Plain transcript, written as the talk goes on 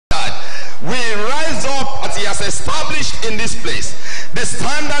we rise up as he has established in this place. The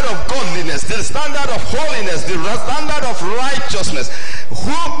standard of godliness, the standard of holiness, the standard of righteousness,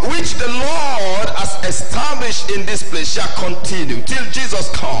 which the Lord has established in this place shall continue till Jesus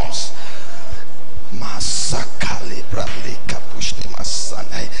comes.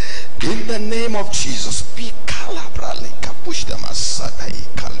 In the name of Jesus,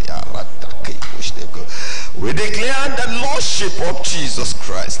 we declare the Lordship of Jesus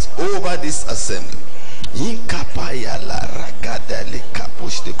Christ over this assembly.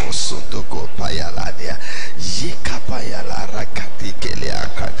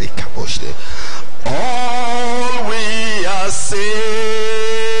 All we are saying,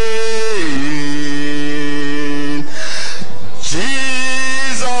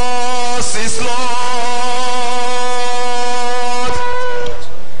 Jesus is Lord.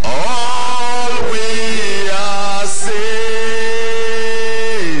 All we are saying,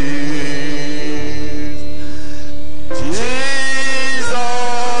 Jesus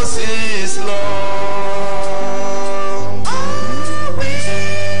is Lord. All we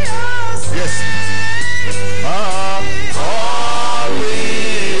are saying. Yes. All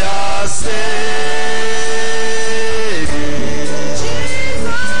we are saying,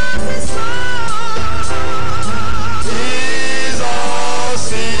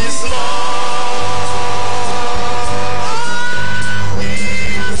 Jesus is Lord. Jesus is Lord. We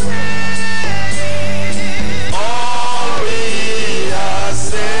are saying. All we are saying,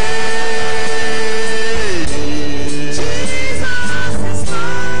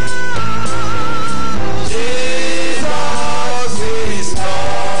 Jesus is Lord.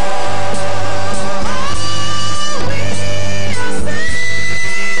 Jesus is Lord. We are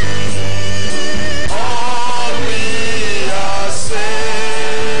saying. All we are saying,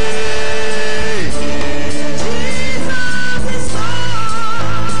 Jesus is Lord.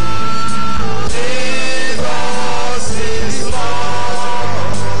 Jesus is Lord.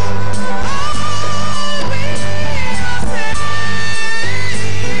 We are saying.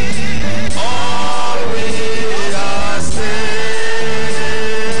 All we are saying,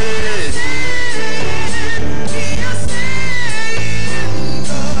 We are saying.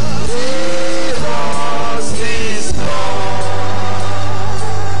 Jesus is Lord.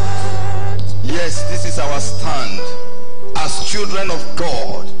 Yes, this is our stand as children of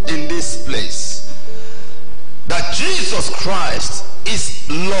God in this place. That Jesus Christ is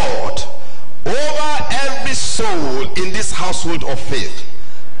Lord over every soul in this household of faith.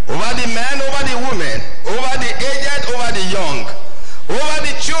 Over the men, over the women, over the aged, over the young, over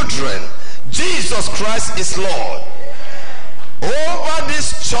the children. Jesus Christ is Lord. Over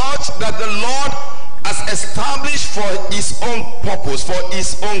this church that the Lord has established for his own purpose, for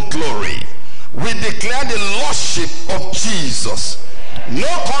his own glory. We declare the Lordship of Jesus. No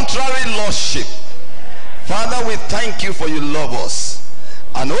contrary Lordship. Father, we thank you for you love us.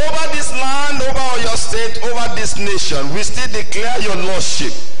 And over this land, over your state, over this nation, we still declare your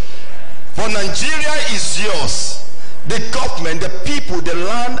Lordship. For Nigeria is yours. The government, the people, the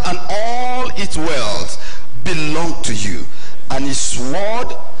land, and all its wealth belong to you. And his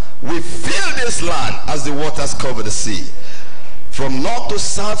word will fill this land as the waters cover the sea. From north to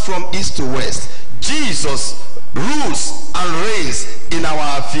south, from east to west, Jesus rules and reigns in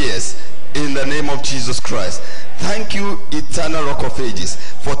our affairs. In the name of Jesus Christ. Thank you, eternal Rock of Ages,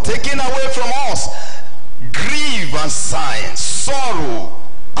 for taking away from us grief and sighing, sorrow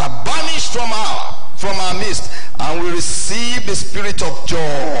are banished from our midst, and we receive the spirit of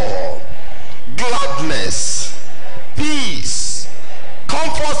joy, gladness, peace,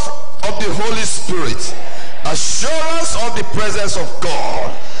 comfort of the Holy Spirit, assurance of the presence of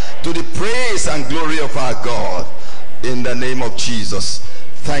God, to the praise and glory of our God. In the name of Jesus.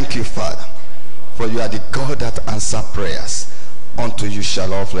 Thank you, Father, for you are the God that answers prayers. Unto you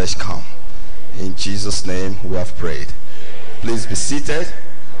shall all flesh come. In Jesus' name we have prayed. Please be seated.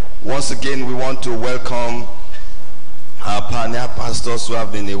 Once again, we want to welcome our pioneer pastors who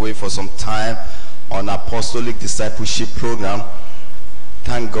have been away for some time on apostolic discipleship program.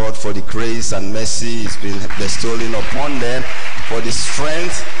 Thank God for the grace and mercy He's been bestowing upon them, for the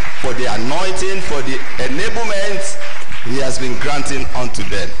strength, for the anointing, for the enablement He has been granting unto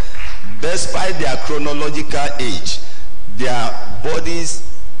them. Despite their chronological age, their bodies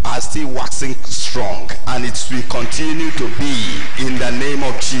are still waxing strong, and it will continue to be in the name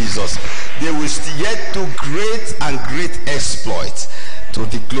of Jesus. They will yet do great and great exploits to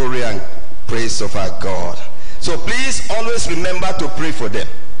the glory and praise of our God. So please always remember to pray for them,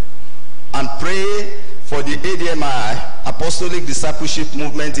 and pray for the ADMI, Apostolic Discipleship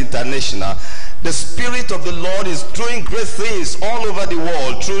Movement International, The Spirit of the Lord is doing great things all over the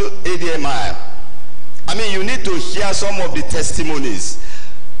world through ADMI. I mean, you need to hear some of the testimonies.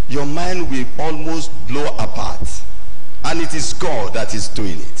 Your mind will almost blow apart. And it is God that is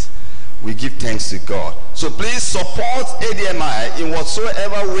doing it. We give thanks to God. So please support ADMI in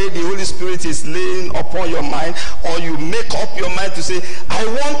whatsoever way the Holy Spirit is laying upon your mind, or you make up your mind to say, I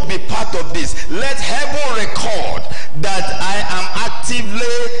want to be part of this. Let heaven record that I am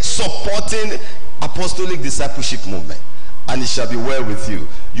actively supporting apostolic discipleship movement. And it shall be well with you.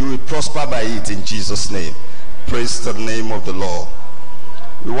 You will prosper by it in Jesus' name. Praise the name of the Lord.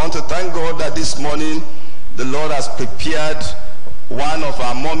 We want to thank God that this morning the Lord has prepared one of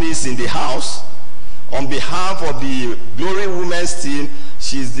our mommies in the house. On behalf of the Glory Women's team,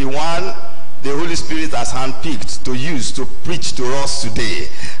 she's the one the Holy Spirit has handpicked to use to preach to us today.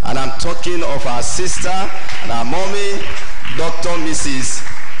 And I'm talking of our sister and our mommy, Dr. Mrs.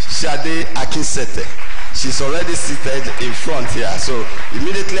 Shade Akinsete. She's already seated in front here. So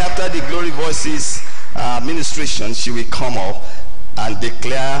immediately after the Glory Voices ministration, she will come up and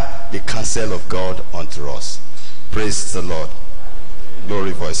declare the counsel of God unto us. Praise the Lord.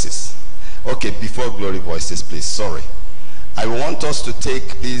 Glory Voices. Okay, before Glory Voices, please, sorry. I want us to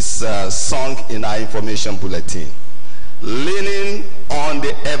take this song in our information bulletin. Leaning on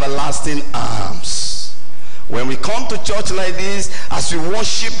the everlasting arms. When we come to church like this, as we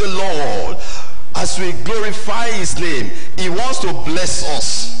worship the Lord, as we glorify His name, He wants to bless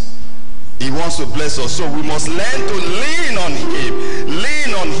us. He wants to bless us. So we must learn to lean on Him.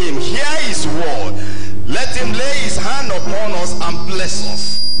 Lean on Him. Hear His word. Let Him lay His hand upon us and bless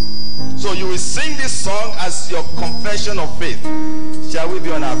us. So you will sing this song as your confession of faith. Shall we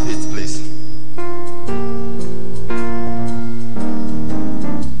be on our feet, please?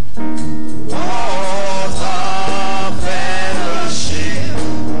 What a fellowship,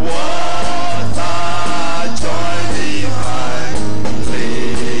 what a joy divine,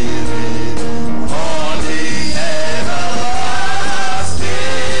 leaning on the everlasting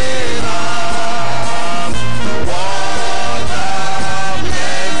arms. What a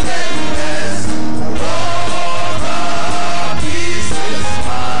blessedness, what a peace is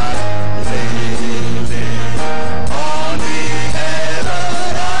mine.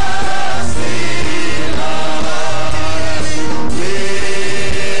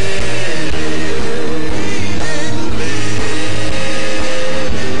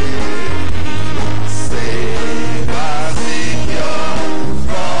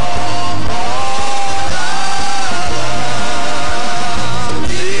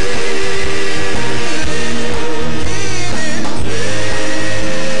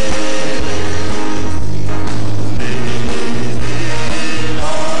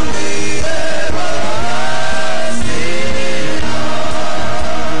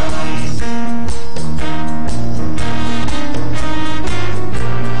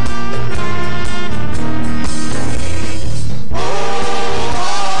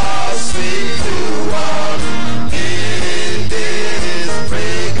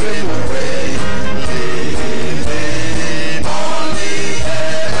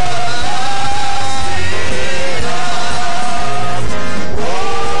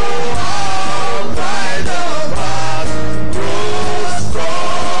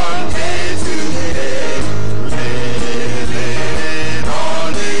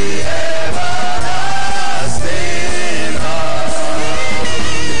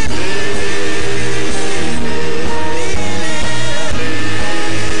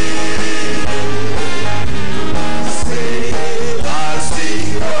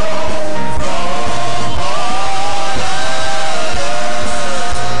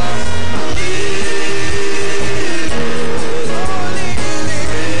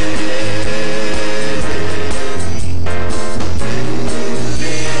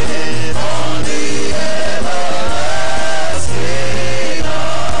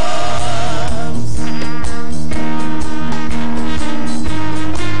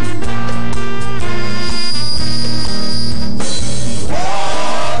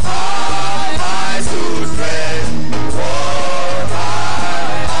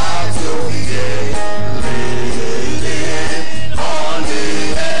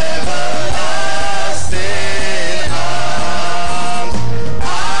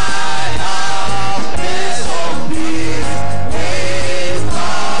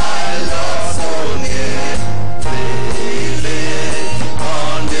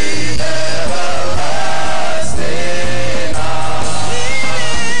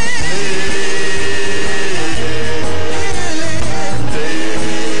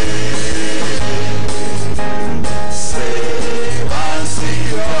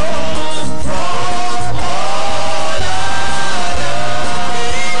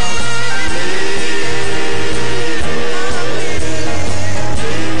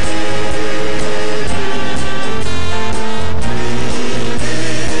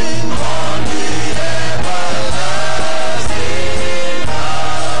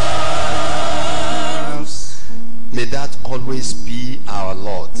 always be our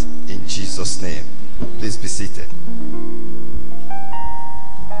Lord. In Jesus' name. Please be seated.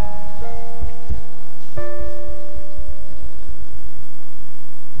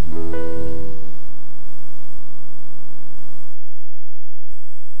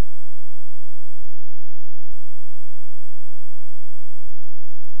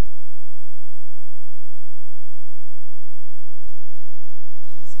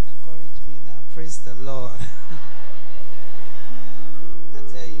 Praise the Lord. I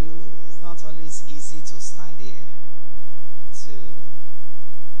tell you, it's not always easy to stand here to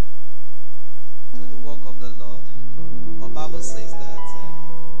do the work of the Lord. But the Bible says that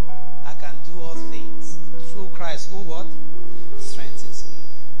I can do all things through Christ who what? Strengthens me.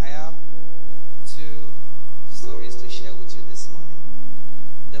 I have two stories to share with you this morning.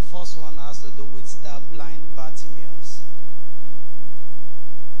 The first one has to do with that blind Bartimaeus.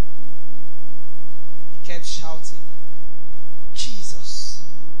 Kept shouting, Jesus,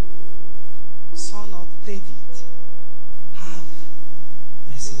 Son of David, have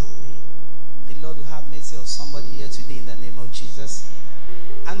mercy on me. The Lord will have mercy on somebody here today in the name of Jesus.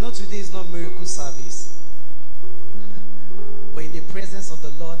 I know today is not miracle service, but in the presence of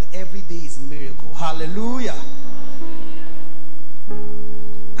the Lord, every day is miracle. Hallelujah.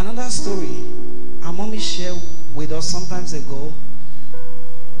 Another story our mommy shared with us sometimes ago.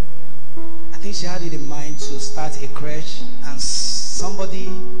 I think she had it in mind to start a crèche, and somebody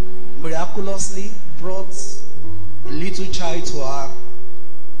miraculously brought a little child to her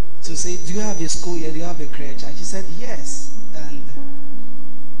to say, do you have a school here? Do you have a crèche? And she said, yes. And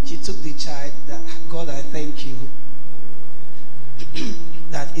she took the child. That God, I thank you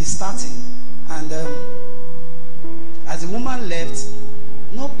that is starting. And as the woman left,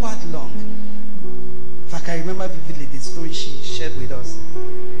 not quite long, if I can remember vividly the story she shared with us,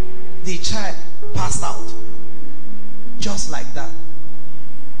 the child passed out just like that.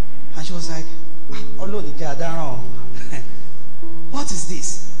 And she was like, what is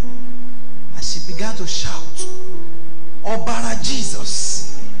this? And she began to shout, Obara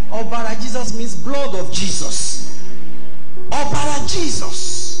Jesus. Obara Jesus means blood of Jesus. Obara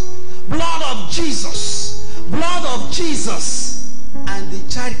Jesus. Blood of Jesus. Blood of Jesus. And the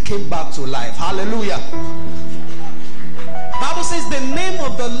child came back to life. Hallelujah. Bible says the name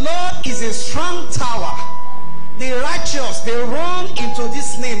of the Lord is a strong tower. The righteous, they run into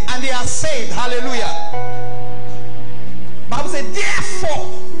this name and they are saved. Hallelujah. Bible says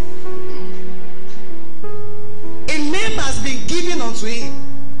therefore a name has been given unto him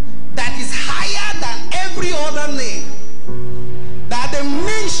that is higher than every other name, that the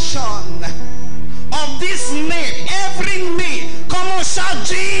mention of this name, every knee, come on, shout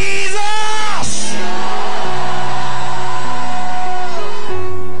Jesus.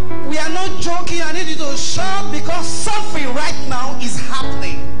 We are not joking. I need you to shout because something right now is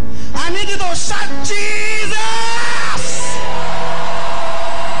happening. I need you to shout Jesus.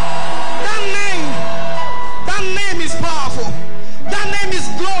 That name is powerful. That name is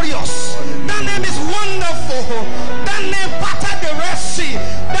glorious. That name is wonderful. That name parted the Red Sea.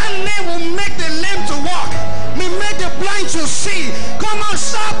 That name will make the lame to walk. Will make the blind to see. Come on,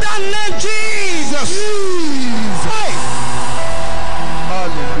 shout that name, Jesus. Hey.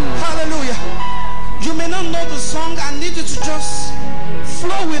 Hallelujah. You may not know the song. I need you to just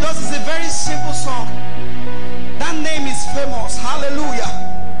flow with us. It's a very simple song. That name is famous. Hallelujah.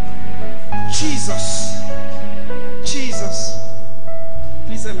 Jesus. Jesus.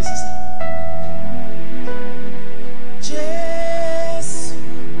 Please help me, sister. Jesus.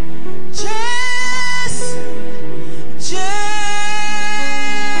 Jesus. Jesus.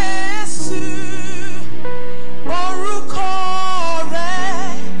 Orúkọ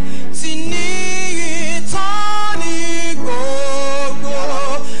rẹ̀ ti ní ìtàn ní gbogbo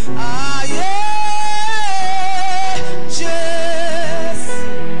ayé. Jesus.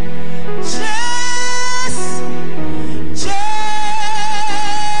 Jesus. Jesus.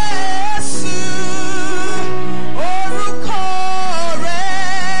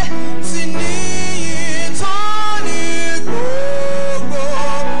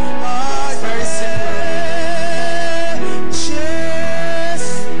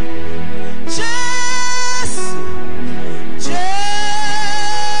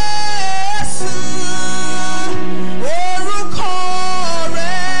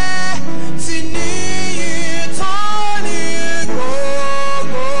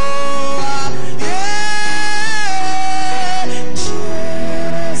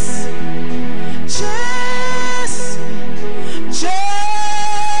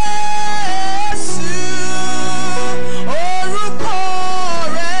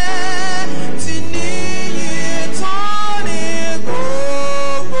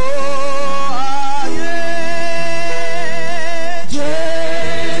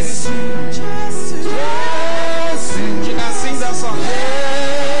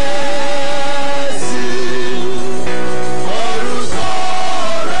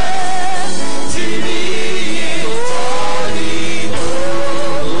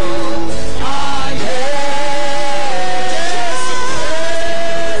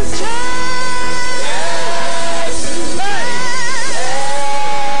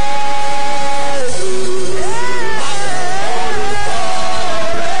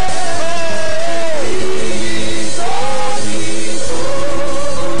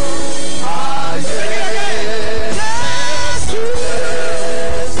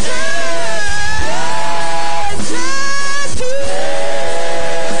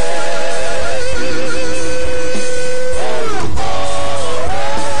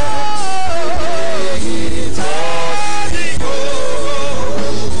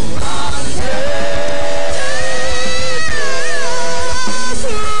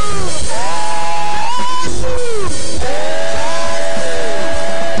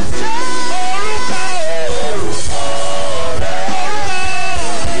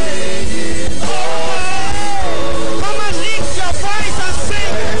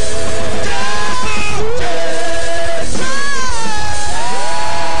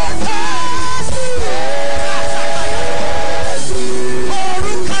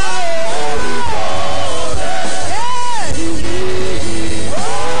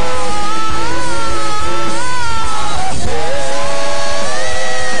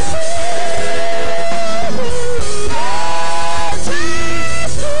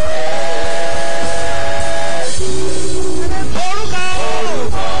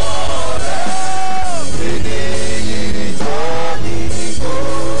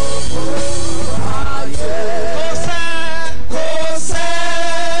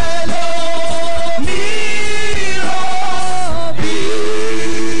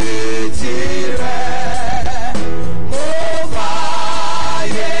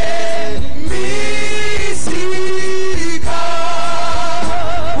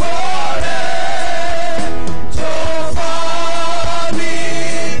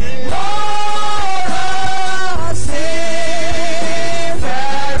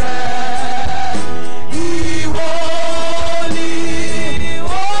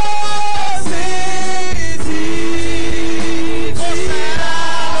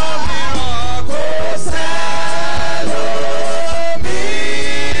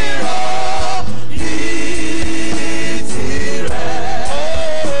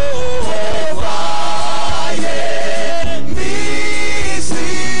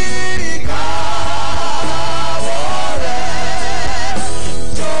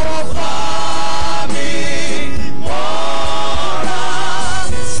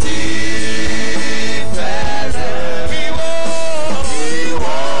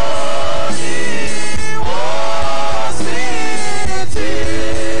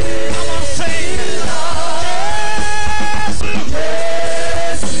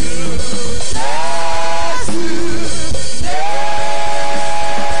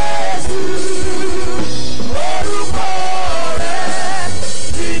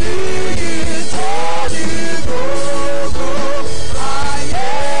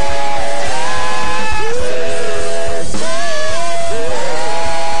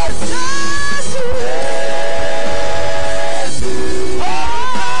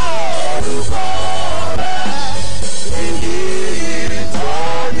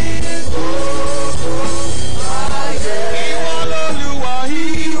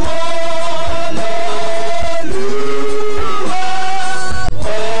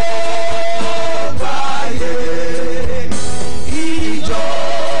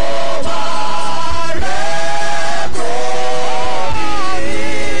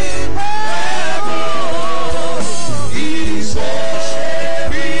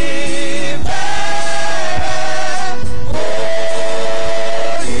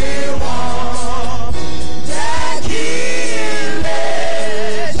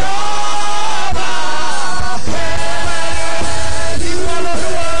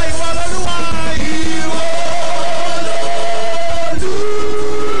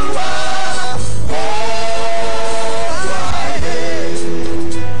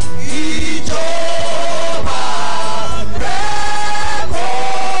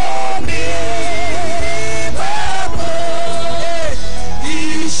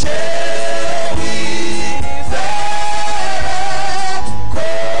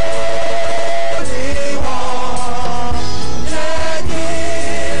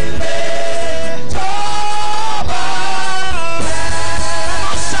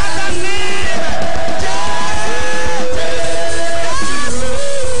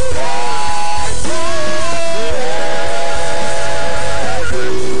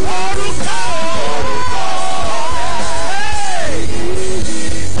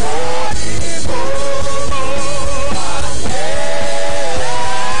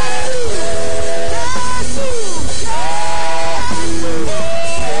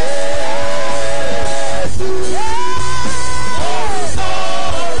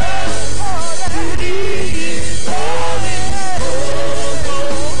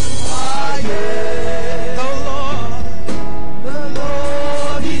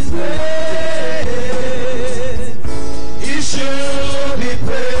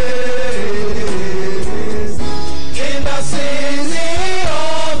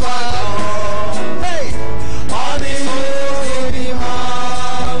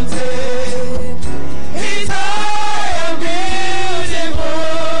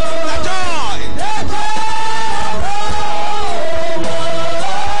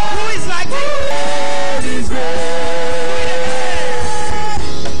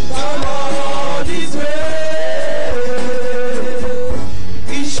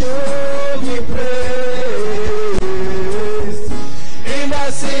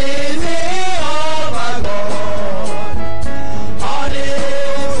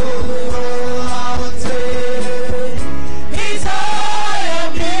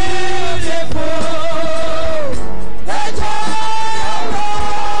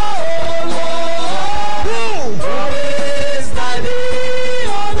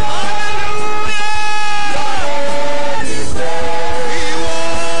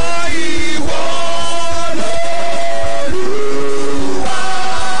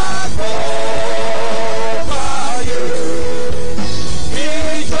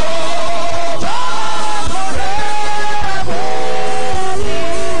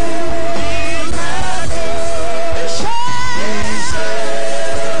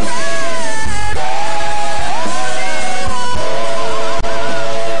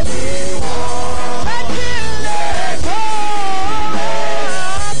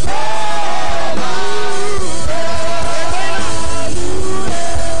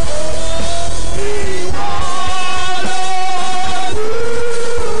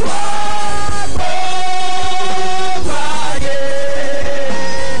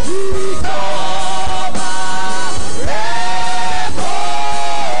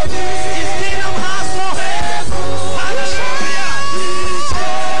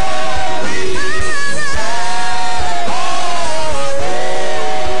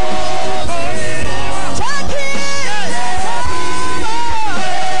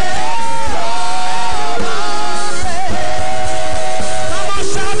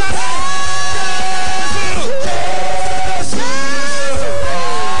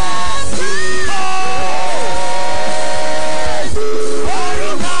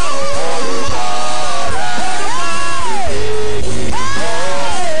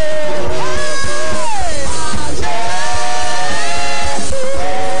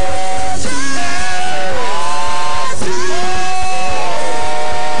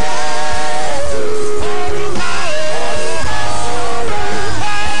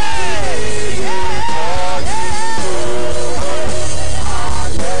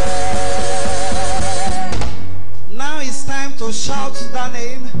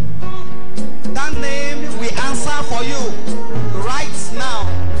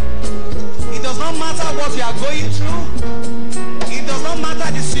 are going through, it does not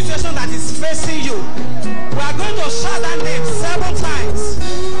matter the situation that is facing you. We are going to shout that name 7 times.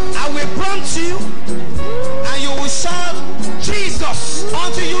 I will prompt you, and you will shout Jesus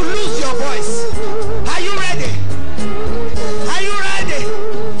until you lose your voice. Are you ready? Are you ready?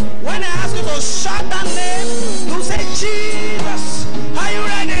 When I ask you to shout that name, you say Jesus. Are you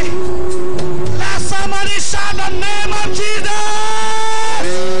ready? Let somebody shout the name of Jesus.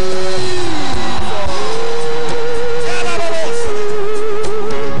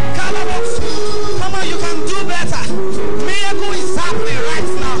 Come on, you can do better. Miracle is happening right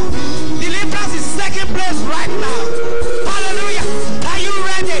now. Deliverance is taking place right now. Hallelujah. Are you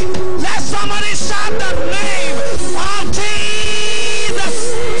ready? Let somebody shout the name of Jesus.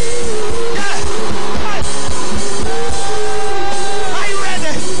 Yeah. Are you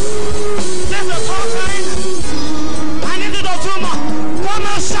ready? This is the third time. I need you to do more. Come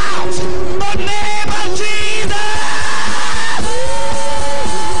on, shout the name of Jesus.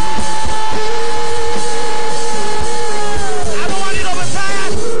 I don't want you to be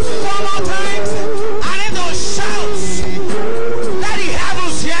tired. One more time. I need to shout. Let the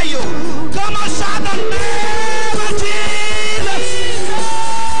heavens hear you. Come on, shout the name of Jesus.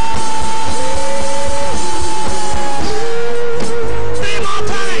 3 more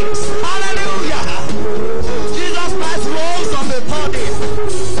times. Hallelujah. Jesus Christ rose on the 3rd day,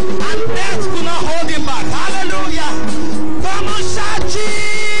 and death could not hold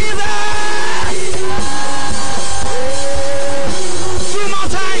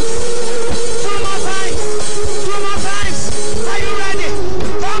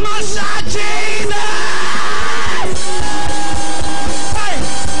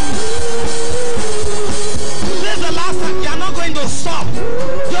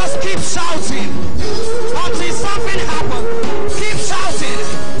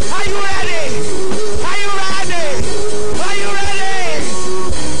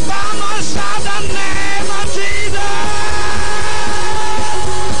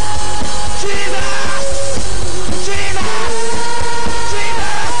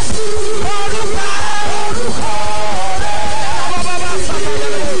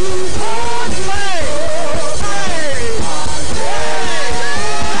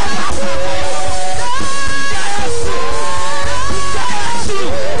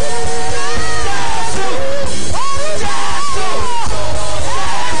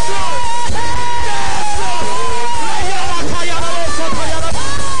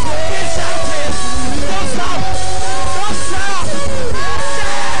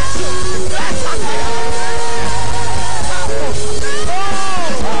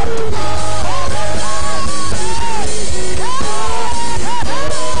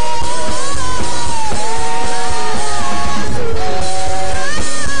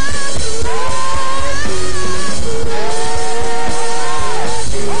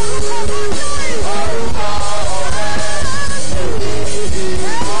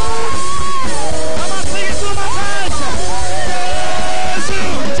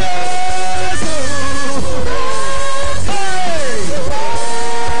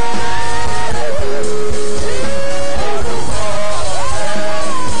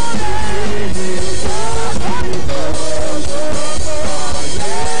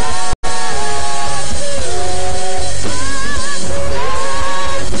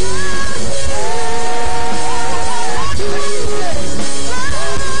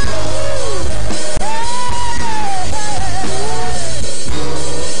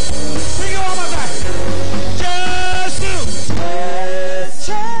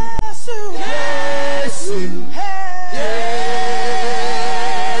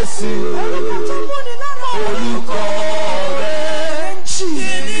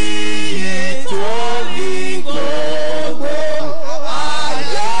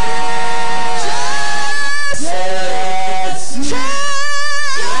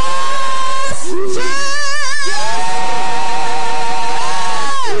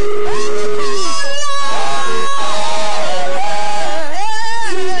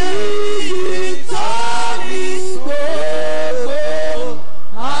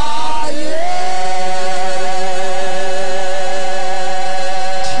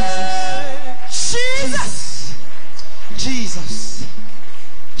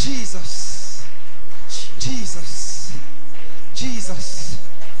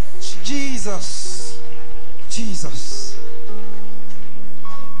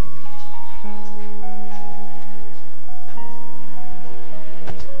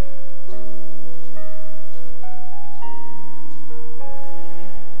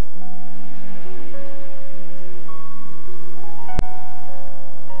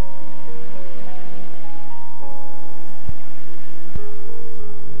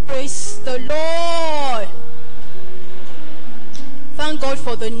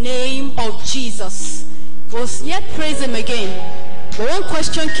the name of Jesus. Was yet praise him again. But one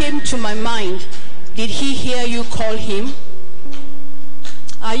question came to my mind. Did he hear you call him?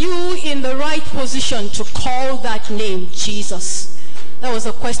 Are you in the right position to call that name, Jesus? That was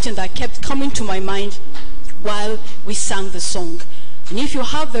a question that kept coming to my mind while we sang the song. And if you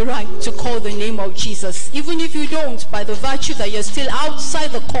have the right to call the name of Jesus, even if you don't, by the virtue that you're still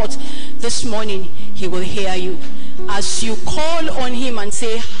outside the court this morning, he will hear you. As you call on him and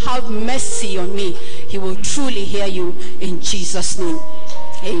say, have mercy on me, he will truly hear you in Jesus' name.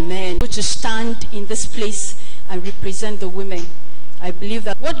 Amen. To stand in this place and represent the women. I believe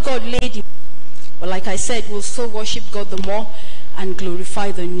that what God laid in, but like I said, we'll still worship God the more and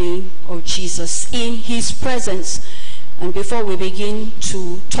glorify the name of Jesus in his presence. And before we begin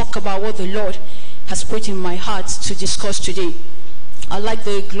to talk about what the Lord has put in my heart to discuss today, I like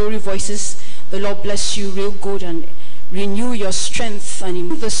the glory voices. The Lord bless you real good and renew your strength.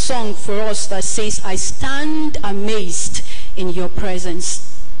 And the song for us that says, I stand amazed in your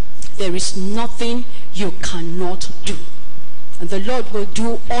presence. There is nothing you cannot do. And the Lord will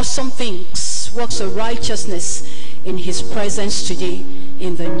do awesome things, works of righteousness in his presence today,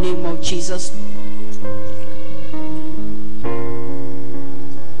 in the name of Jesus.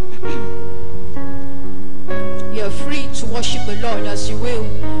 You're free to worship the Lord as you will,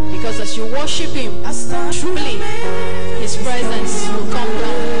 because as you worship him, truly his presence will come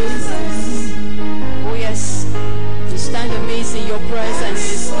down. Oh yes, you stand amazed in your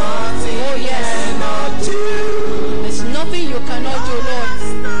presence. Oh yes, there's nothing you cannot do, Lord.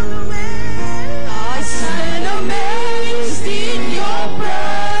 I stand amazed in your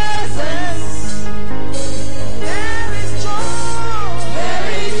presence. There is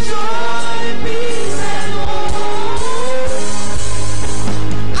joy, peace and hope.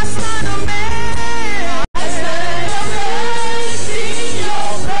 I stand amazed in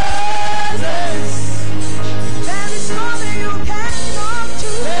your presence. There is nothing you cannot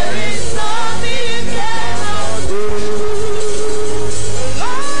do. There is nothing you cannot do.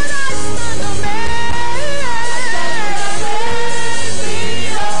 Lord, I stand amazed in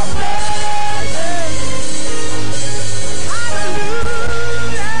your presence.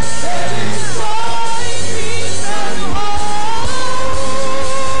 Hallelujah. There is joy, peace and hope.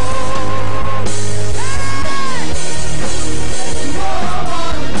 No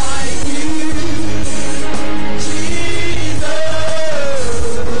one like you, Jesus.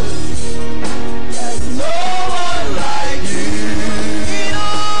 There's no one like you in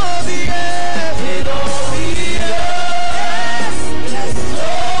all the earth, in all the earth. There's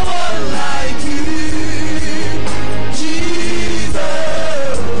no one like you, Jesus.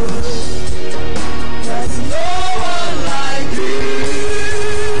 There's no one like you.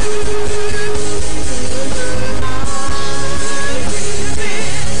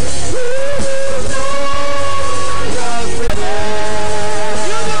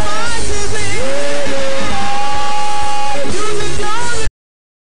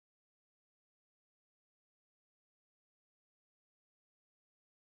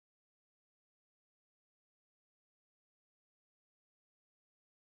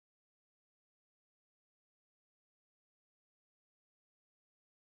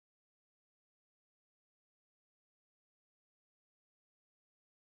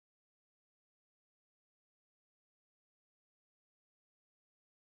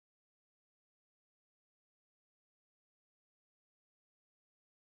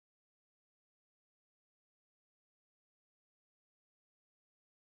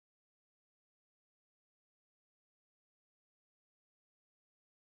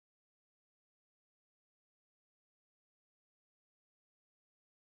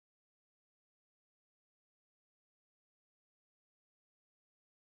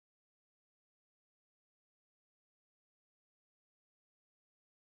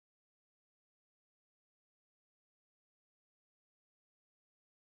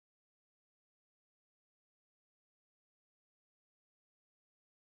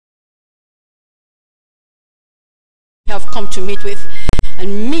 Have come to meet with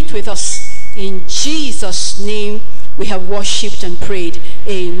and meet with us in Jesus' name. We have worshipped and prayed.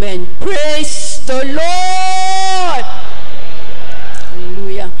 Amen. Praise the Lord.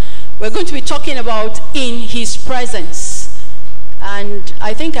 Hallelujah. We're going to be talking about in his presence, and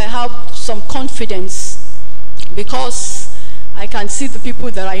I think I have some confidence because I can see the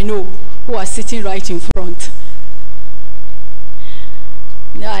people that I know who are sitting right in front.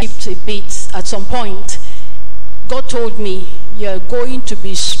 I skipped a bit at some point. God told me, you're going to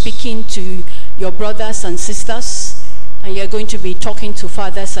be speaking to your brothers and sisters, and you're going to be talking to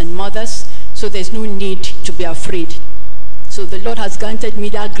fathers and mothers, so there's no need to be afraid. So the Lord has granted me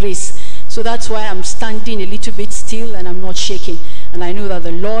that grace. So that's why I'm standing a little bit still and I'm not shaking. And I know that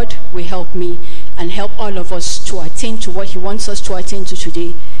the Lord will help me and help all of us to attain to what he wants us to attain to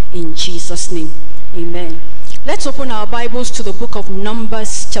today. In Jesus' name, amen. Let's open our Bibles to the book of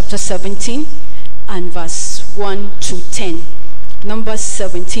Numbers chapter 17 and verse 1 to 10. Numbers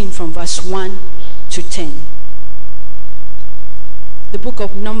 17 from verse 1 to 10. The book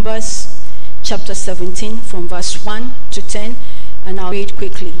of Numbers chapter 17 from verse 1 to 10, and I'll read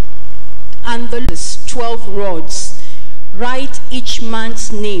quickly. And the 12 rods, write each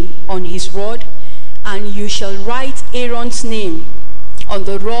man's name on his rod, and you shall write Aaron's name on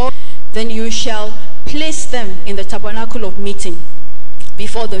the rod. Then you shall place them in the tabernacle of meeting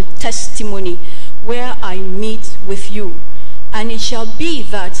before the testimony where I meet with you. And it shall be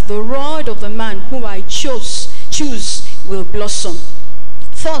that the rod of the man whom I choose will blossom.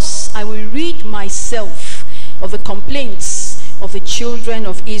 Thus I will rid myself of the complaints of the children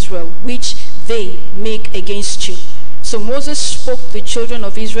of Israel, which they make against you. So Moses spoke to the children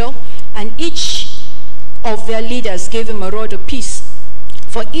of Israel, and each of their leaders gave him a rod apiece.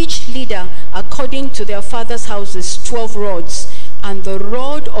 For each leader, according to their father's houses, 12 rods, and the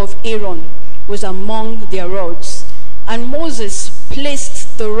rod of Aaron was among their rods. And Moses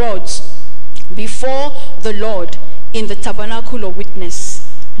placed the rods before the Lord in the tabernacle of witness.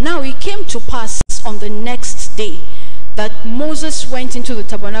 Now it came to pass on the next day that Moses went into the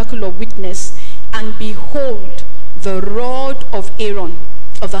tabernacle of witness, and behold, the rod of Aaron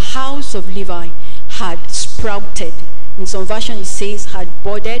of the house of Levi had sprouted. In some version it says had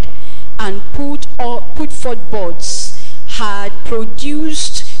budded, and put forth buds, had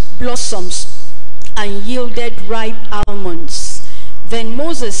produced blossoms, and yielded ripe almonds. Then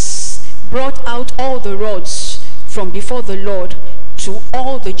Moses brought out all the rods from before the Lord to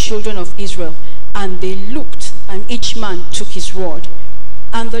all the children of Israel, and they looked, and each man took his rod.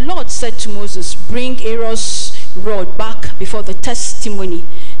 And the Lord said to Moses, bring Aaron's rod back before the testimony,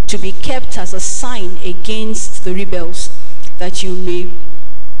 to be kept as a sign against the rebels, that you may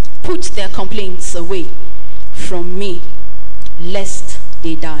put their complaints away from me, lest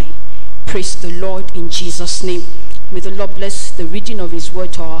they die. Praise the Lord in Jesus' name. May the Lord bless the reading of his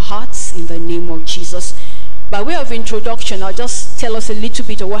word to our hearts in the name of Jesus. By way of introduction, I'll just tell us a little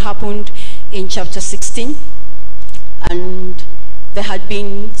bit of what happened in chapter 16. And there had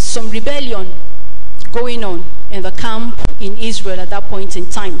been some rebellion going on in the camp in Israel at that point in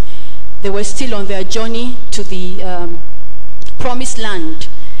time. They were still on their journey to the promised land.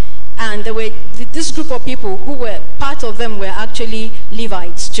 And there were this group of people who were, part of them were actually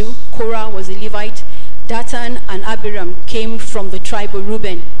Levites too. Korah was a Levite. Dathan and Abiram came from the tribe of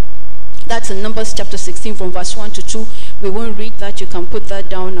Reuben. That's in Numbers chapter 16 from verse 1 to 2. We won't read that. You can put that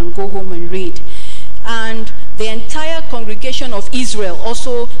down and go home and read. And the entire congregation of Israel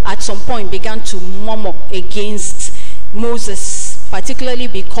also at some point began to murmur against Moses, particularly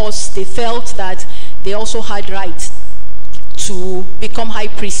because they felt that they also had right to become high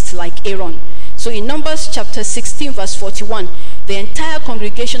priests like Aaron. So in Numbers chapter 16 verse 41, the entire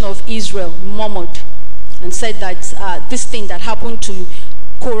congregation of Israel murmured and said that this thing that happened to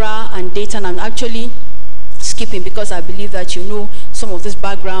Korah and Dathan, I'm actually skipping because I believe that you know some of this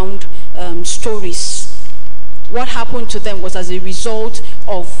background stories. What happened to them was as a result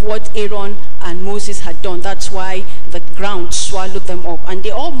of what Aaron and Moses had done. That's why the ground swallowed them up. And they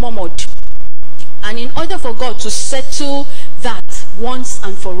all murmured. And in order for God to settle that once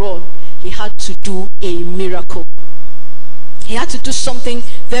and for all, he had to do a miracle. He had to do something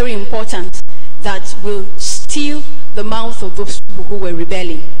very important that will still the mouth of those people who were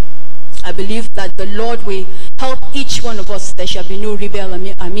rebelling. I believe that the Lord will help each one of us. There shall be no rebel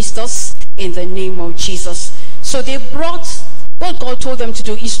amidst us in the name of Jesus. So they brought, what God told them to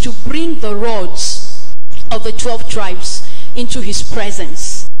do is to bring the rods of the 12 tribes into his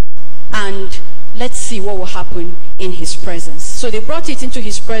presence. And let's see what will happen in his presence. So they brought it into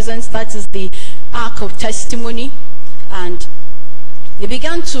his presence. That is the ark of testimony. And they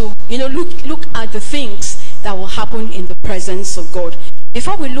began to, look at the things that will happen in the presence of God.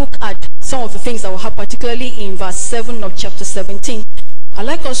 Before we look at some of the things that will happen, particularly in verse 7 of chapter 17, I'd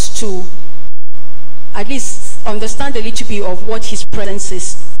like us to at least understand a little bit of what his presence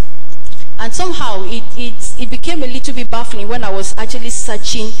is. And somehow it became a little bit baffling when I was actually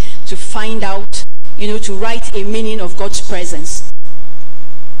searching to find out, to write a meaning of God's presence.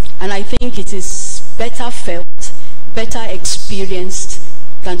 And I think it is better felt, better experienced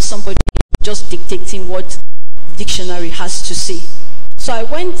than somebody just dictating what the dictionary has to say. So I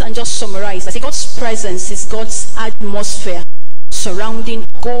went and just summarized. I said God's presence is God's atmosphere surrounding.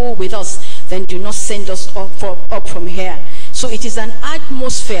 Go with us, then do not send us up from here. So it is an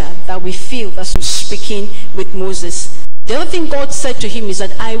atmosphere that we feel that's speaking with Moses. The other thing God said to him is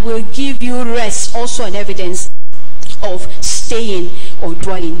that I will give you rest, also an evidence of staying or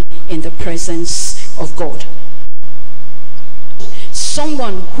dwelling in the presence of God.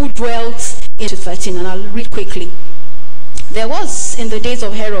 Someone who dwelt into 13, and I'll read quickly. There was in the days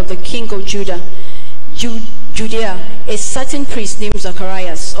of Herod, the king of Judea, a certain priest named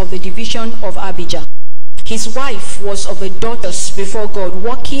Zacharias of the division of Abijah. His wife was of the daughters before God,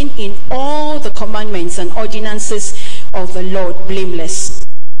 walking in all the commandments and ordinances of the Lord, blameless.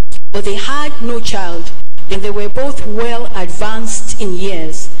 But they had no child, and they were both well advanced in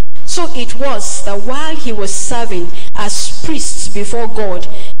years. So it was that while he was serving as priest before God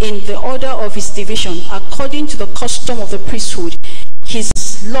in the order of his division, according to the custom of the priesthood, his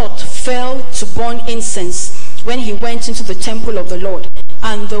lot fell to burn incense when he went into the temple of the Lord.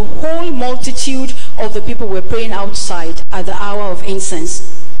 And the whole multitude of the people were praying outside at the hour of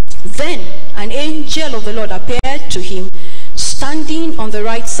incense. Then an angel of the Lord appeared to him, standing on the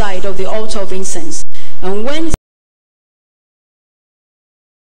right side of the altar of incense. And when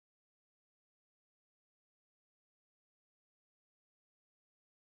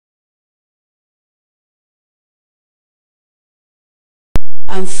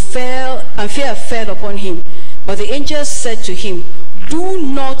fear fell upon him. But the angel said to him, do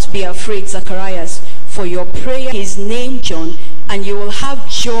not be afraid, Zacharias, for your prayer is named John, and you will have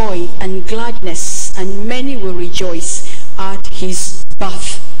joy and gladness, and many will rejoice at his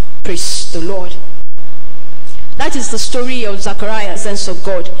birth. Praise the Lord. That is the story of Zacharias and of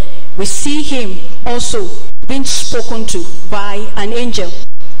God. We see him also being spoken to by an angel.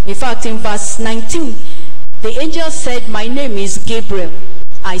 In fact, in verse 19, the angel said, my name is Gabriel.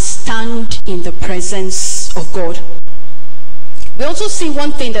 I stand in the presence of God. We also see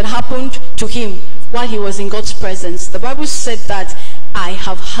one thing that happened to him while he was in God's presence. The Bible said that I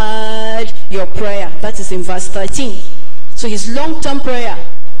have heard your prayer. That is in verse 13. So his long-term prayer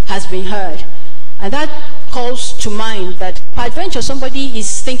has been heard. And that calls to mind that peradventure somebody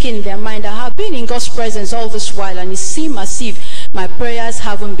is thinking in their mind, I have been in God's presence all this while and it seems as if my prayers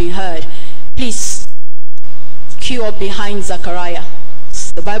haven't been heard. Please queue up behind Zechariah.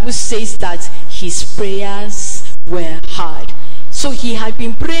 The Bible says that his prayers were heard. So he had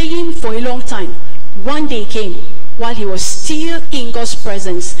been praying for a long time. One day came while he was still in God's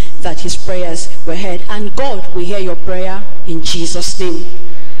presence that his prayers were heard. And God will hear your prayer in Jesus' name.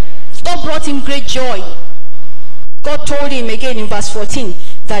 God brought him great joy. God told him again in verse 14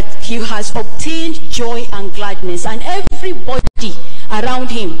 that he has obtained joy and gladness, and everybody around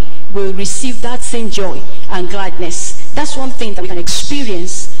him will receive that same joy and gladness. That's one thing that we can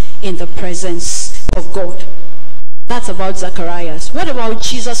experience in the presence of God. That's about Zacharias. What about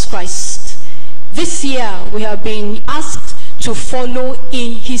Jesus Christ? This year we have been asked to follow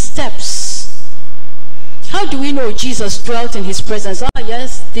in his steps. How do we know Jesus dwelt in his presence?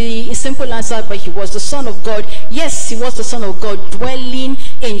 Yes, the simple answer, but he was the Son of God. Yes, he was the Son of God dwelling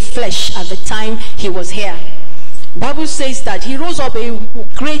in flesh at the time he was here. The Bible says that he rose up a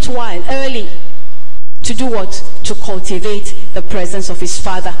great while early to do what? To cultivate the presence of his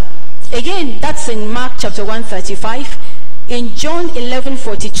Father. Again, that's in Mark chapter 1:35. In John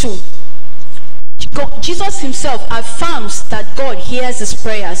 11:42, Jesus himself affirms that God hears his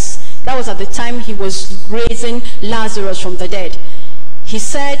prayers. That was at the time he was raising Lazarus from the dead. He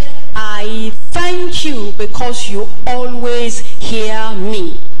said, I thank you because you always hear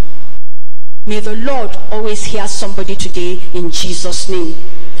me. May the Lord always hear somebody today in Jesus' name.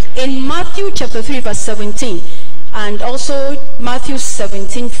 In Matthew chapter 3 verse 17, and also Matthew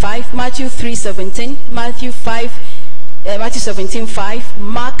 17:5, Matthew 3:17, Matthew 17:5,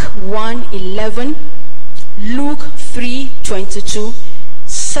 Mark 1:11, Luke 3:22,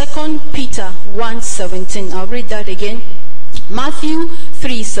 2 Peter 1:17. I'll read that again. Matthew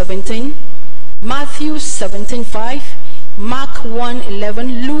 3:17, Matthew 17:5, Mark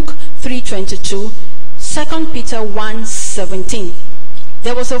 1:11, Luke 3:22, 2 Peter 1:17.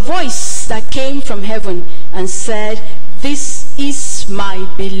 There was a voice that came from heaven and said, this is my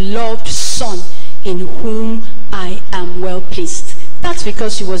beloved Son, in whom I am well pleased. That's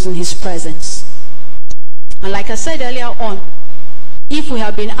because he was in his presence. And like I said earlier on, if we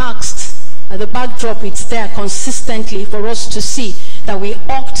have been asked, at the backdrop it's there consistently for us to see that we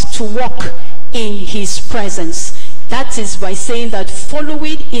ought to walk in his presence. That is by saying that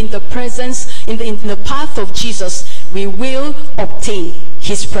following in the presence, in the path of Jesus, we will obtain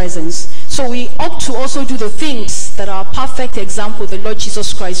his presence. So we ought to also do the things that our perfect example, the Lord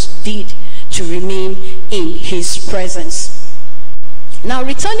Jesus Christ, did to remain in his presence. Now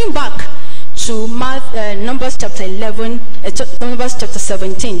returning back to to Numbers chapter 11, Numbers chapter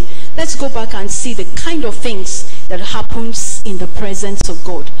 17. Let's go back and see the kind of things that happens in the presence of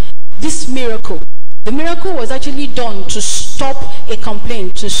God. This miracle, the miracle was actually done to stop a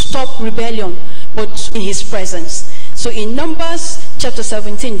complaint, to stop rebellion, but in his presence. So in Numbers chapter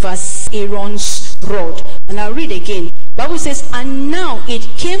 17, verse Aaron's rod, and I'll read again. The Bible says, and now it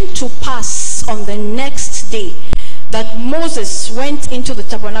came to pass on the next day that Moses went into the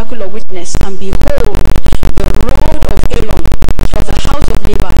tabernacle of witness, and behold, the rod of Aaron of the house of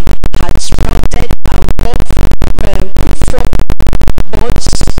Levi had sprouted and put forth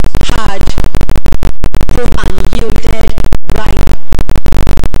buds, had proved and yielded ripe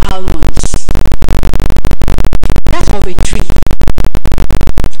almonds. That's of a tree.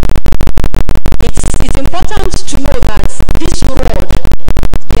 It's important to know that this rod,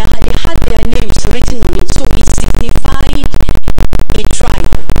 they had their names written on it, so it signified a tribe.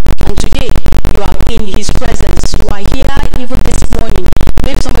 And today, you are in his presence. You are here even this morning.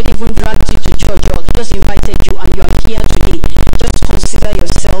 Maybe somebody even dragged you to church or just invited you, and you are here today. Just consider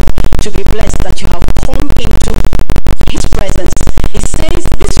yourself to be blessed that you have come into his presence. It says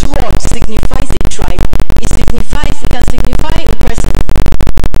this rod signifies a tribe. It can signify a person.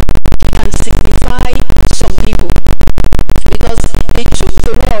 It can signify some people. Because they took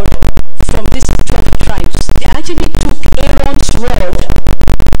the rod from these 12 tribes. They actually took Aaron's rod,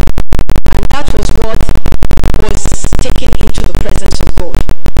 and that was what was taken into the presence of God.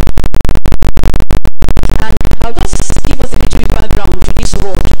 And I'll just give us a little background to this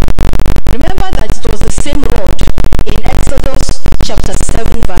rod. Remember that it was the same rod in Exodus chapter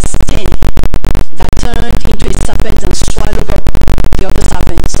 7 verse 10 that turned into a serpent and swallowed up the other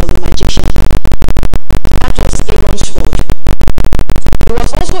serpents of the magician. That was Aaron's rod. It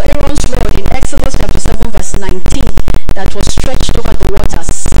was also Aaron's rod in Exodus chapter 7 verse 19 that was stretched over the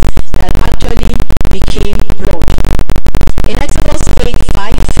waters that actually became blood. In Exodus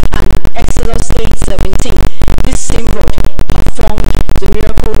 8:5 and Exodus 8:17, this same rod performed the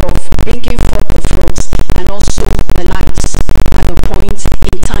miracle of bringing forth the frogs and also the lights at the point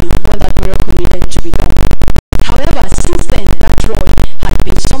in time when that miracle needed to be done. However, since then, that rod had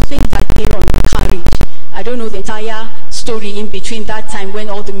been something that Aaron carried. I don't know the entire story in between that time when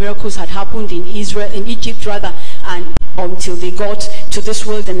all the miracles had happened in Egypt rather, and until they got to this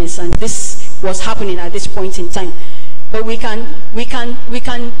wilderness, and this was happening at this point in time. But we can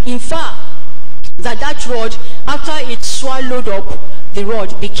infer that rod, after it swallowed up the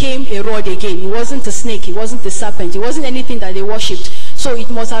rod, became a rod again. It wasn't a snake, it wasn't a serpent, it wasn't anything that they worshipped. So it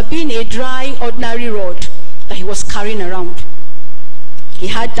must have been a dry, ordinary rod that he was carrying around. He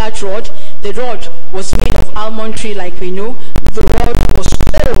had that rod. The rod was made of almond tree, like we know. The rod was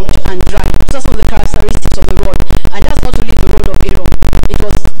old and dry. Those are some of the characteristics of the rod. And that's not only the rod of Aaron. It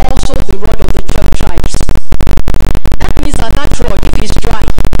was also the rod of the 12 tribes. That means that rod, if it's dry,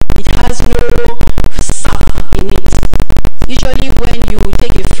 it has no sap in it. Usually when you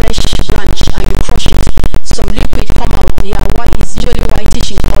take a fresh branch and you crush it, some liquid come out. It's usually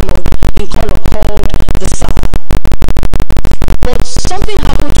whitish in color called the sap. But something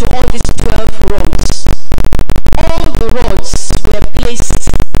happened to all these 12 rods. All the rods were placed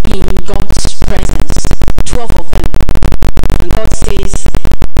in God's presence. 12 of them. And God says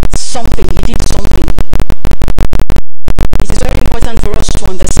something, he did something. It is very important for us to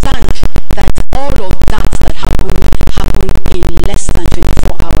understand that all of that happened in less than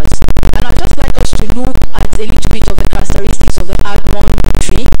 24 hours. And I'd just like us to look at a little bit of the characteristics of the almond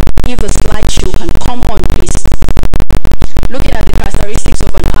tree. If the slideshow can come on, please. Looking at the characteristics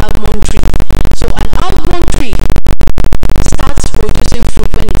of an almond tree. So an almond tree starts producing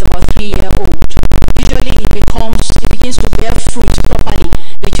fruit when it's about 3 years old. Usually it begins to bear fruit properly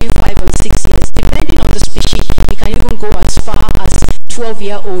between 5 and 6 years. Depending on the species, it can even go as far as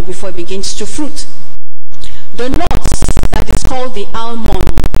 12-year-old before it begins to fruit. The nut that is called the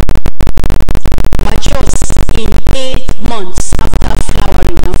almond matures in 8 months after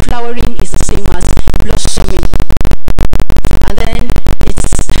flowering, and flowering is the same as blossoming. And then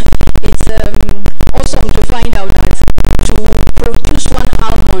it's awesome to find out that to produce one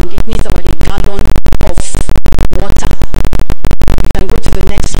almond, it needs about a gallon of water. You can go to the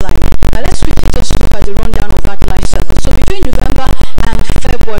next slide. Now let's quickly just look at the rundown of that life cycle. So between November and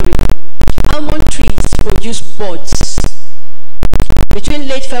February, almond trees produce buds. Between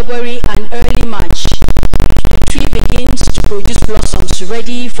late February and early March, the tree begins to produce blossoms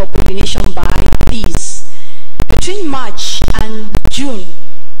ready for pollination by bees. Between March and June,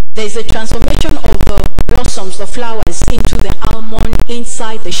 there is a transformation of the blossoms, the flowers, into the almond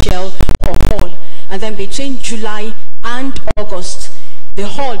inside the shell or hull. And then between July and August, the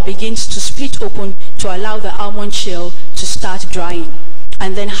hull begins to split open to allow the almond shell to start drying.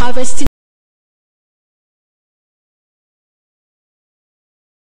 And then harvesting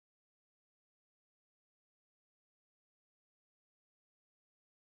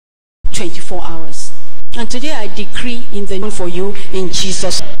 24 hours. And today I decree in the name for you in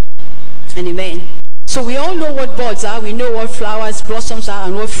Jesus' and amen. So we all know what buds are, we know what flowers, blossoms are,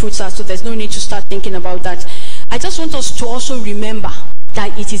 and what fruits are, so there's no need to start thinking about that. I just want us to also remember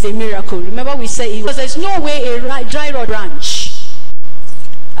that it is a miracle. Remember we said, because there's no way a dry rod branch.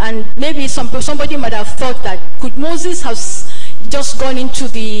 And maybe somebody might have thought that, could Moses have just gone into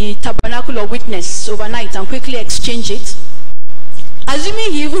the tabernacle of witness overnight and quickly exchange it?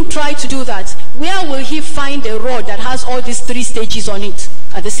 Assuming he even tried to do that, where will he find a rod that has all these 3 stages on it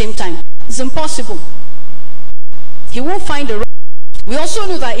at the same time? It's impossible. He won't find a rod. We also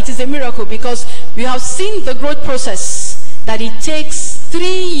know that it is a miracle because we have seen the growth process, that it takes 3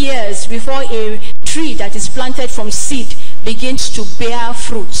 years before a tree that is planted from seed begins to bear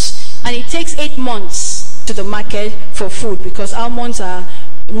fruits. And it takes 8 months to the market for food, because almonds are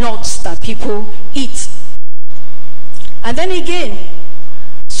nuts that people eat. And then again,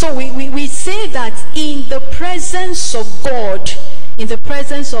 so we say that in the presence of God, in the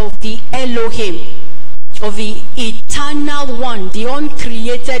presence of the Elohim, of the eternal one, the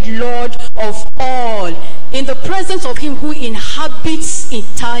uncreated Lord of all, in the presence of him who inhabits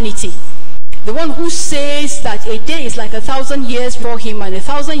eternity, the one who says that a day is like 1,000 years before him and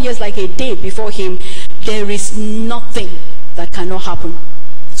 1,000 years like a day before him, there is nothing that cannot happen.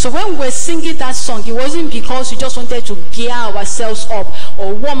 So when we're singing that song, it wasn't because we just wanted to gear ourselves up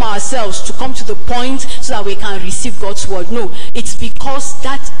or warm ourselves to come to the point so that we can receive God's word. No, it's because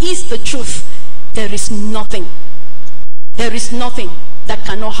that is the truth. There is nothing that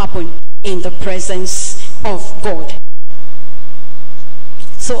cannot happen in the presence of God.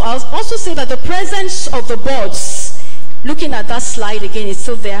 So I'll also say that the presence of the buds, looking at that slide again, it's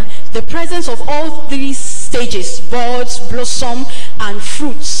still there. The presence of all these stages, buds, blossom, and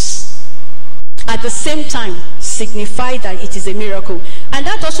fruits, at the same time signify that it is a miracle. And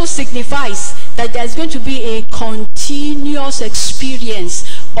that also signifies that there's going to be a continuous experience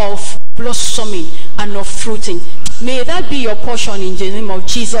of blossoming and of fruiting. May that be your portion in the name of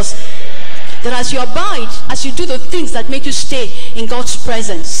Jesus. That as you abide, as you do the things that make you stay in God's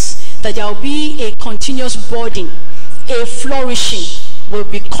presence, that there will be a continuous budding, a flourishing will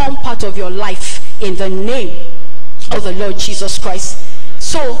become part of your life in the name of the Lord Jesus Christ.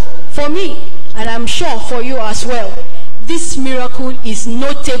 So for me, and I'm sure for you as well, this miracle is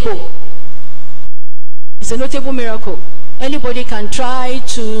notable. It's a notable miracle. Anybody can try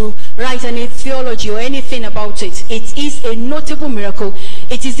to write any theology or anything about it. It is a notable miracle.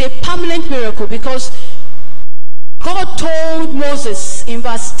 It is a permanent miracle because God told Moses in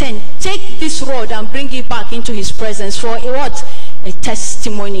verse 10, take this rod and bring it back into his presence for a what? A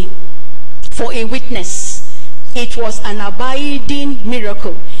testimony, for a witness. It was an abiding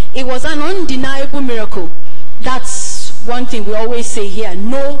miracle. It was an undeniable miracle. That's one thing we always say here,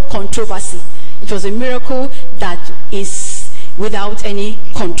 no controversy. It was a miracle that is without any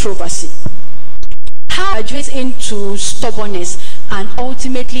controversy. How graduates into stubbornness and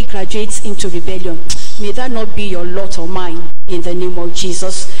ultimately graduates into rebellion. May that not be your lot or mine in the name of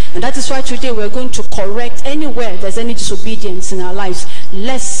Jesus. And that is why today we're going to correct anywhere there's any disobedience in our lives,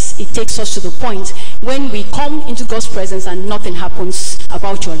 lest it takes us to the point when we come into God's presence and nothing happens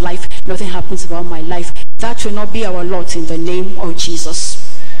about your life, nothing happens about my life. That will not be our lot in the name of Jesus.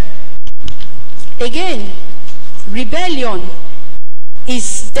 Again, rebellion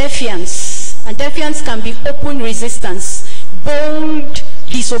is defiance, and defiance can be open resistance, bold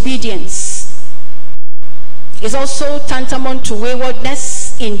disobedience. It's also tantamount to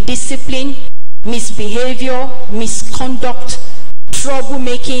waywardness, indiscipline, misbehavior, misconduct,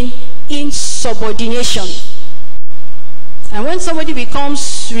 troublemaking, insubordination. And when somebody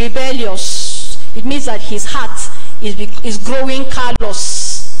becomes rebellious, it means that his heart is growing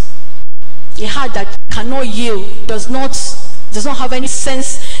callous. A heart that cannot yield, does not have any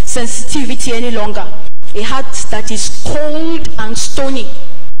sensitivity any longer. A heart that is cold and stony.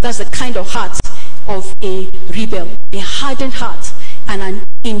 That's the kind of heart of a rebel. A hardened heart and an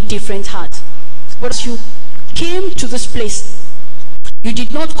indifferent heart. But as you came to this place, you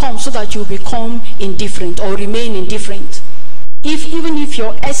did not come so that you become indifferent or remain indifferent. Even if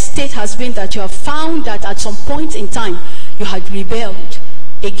your estate has been that you have found that at some point in time you had rebelled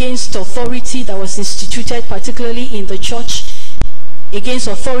against authority that was instituted, particularly in the church, against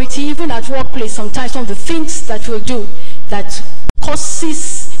authority, even at workplace, sometimes some of the things that we'll do that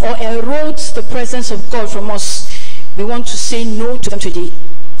causes or erodes the presence of God from us. We want to say no to them today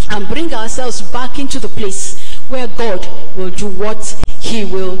and bring ourselves back into the place where God will do what he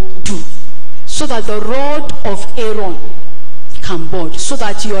will do, so that the rod of Aaron can bud, so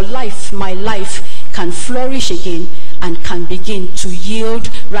that your life, my life, can flourish again and can begin to yield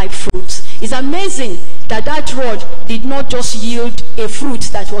ripe fruits. It's amazing that that rod did not just yield a fruit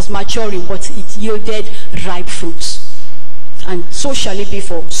that was maturing, but it yielded ripe fruits. And so shall it be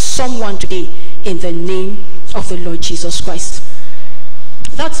for someone today, in the name of the Lord Jesus Christ.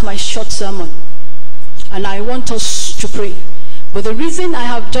 That's my short sermon, and I want us to pray. But the reason I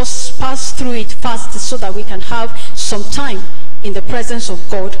have just passed through it fast is so that we can have some time in the presence of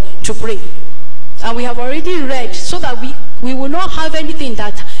God to pray. And we have already read, so that we will not have anything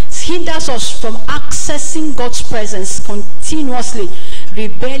that hinders us from accessing God's presence continuously.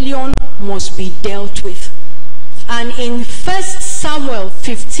 Rebellion must be dealt with. And in 1 Samuel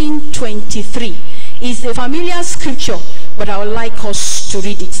 15:23 is a familiar scripture, but I would like us to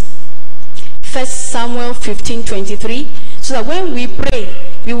read it. 1 Samuel 15:23, so that when we pray,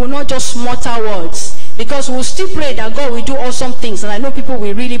 we will not just mutter words, because we will still pray that God will do awesome things, and I know people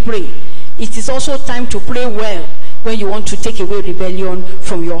will really pray. It is also time to pray well when you want to take away rebellion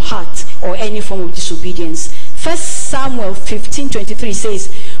from your heart or any form of disobedience. 1 Samuel 15:23 says,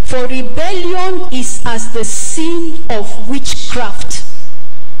 "For rebellion is as the sin of witchcraft,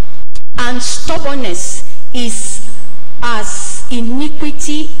 and stubbornness is as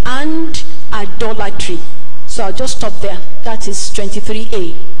iniquity and idolatry." So I'll just stop there. That is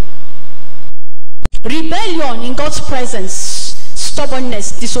 23a. Rebellion in God's presence,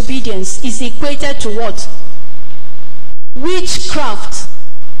 stubbornness, disobedience is equated to what? Witchcraft.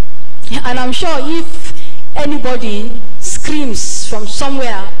 And I'm sure if anybody screams from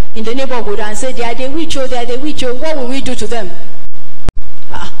somewhere in the neighborhood and say they are the witch, they are the witch, what will we do to them?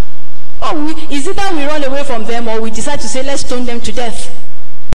 Is it that we run away from them, or we decide to say let's stone them to death?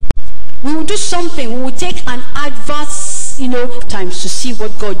 We will do something. We will take an adverse, times to see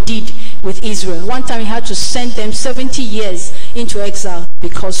what God did with Israel. One time he had to send them 70 years into exile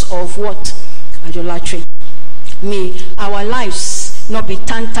because of what? Idolatry. May our lives not be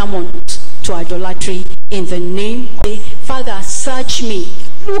tantamount to idolatry, in the name of Father. Search me,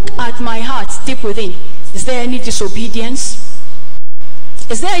 look at my heart deep within. Is there any disobedience?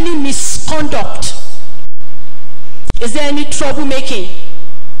 Is there any misconduct? Is there any troublemaking?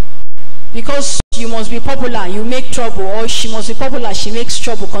 Because you must be popular, you make trouble, or she must be popular, she makes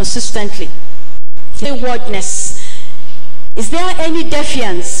trouble consistently. Waywardness. Is there any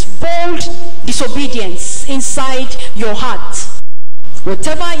defiance, bold disobedience inside your heart?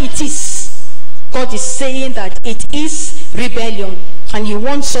 Whatever it is, God is saying that it is rebellion, and he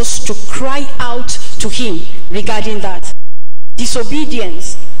wants us to cry out to him regarding that.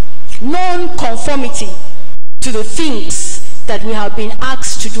 Disobedience, non-conformity to the things that we have been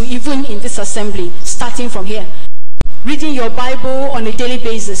asked to do, even in this assembly, starting from here. Reading your Bible on a daily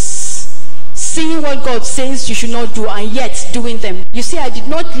basis, seeing what God says you should not do, and yet doing them. You see, I did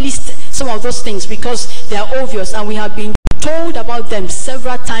not list some of those things because they are obvious, and we have been told about them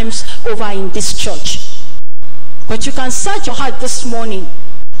several times over in this church. But you can search your heart this morning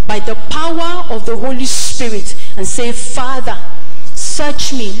by the power of the Holy Spirit and say, Father,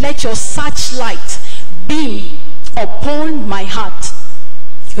 search me. Let your searchlight beam upon my heart,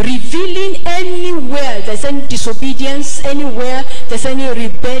 revealing anywhere there's any disobedience, anywhere there's any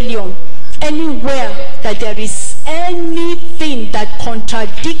rebellion, anywhere that there is anything that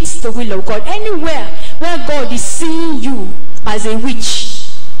contradicts the will of God, anywhere where God is seeing you as a witch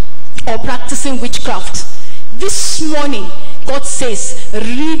or practicing witchcraft. This morning, God says,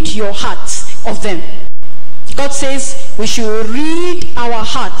 rid your hearts of them. God says we should rid our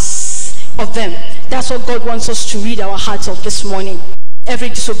hearts of them. That's what God wants us to rid our hearts of this morning. Every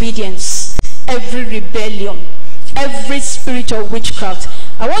disobedience, every rebellion, every spirit of witchcraft.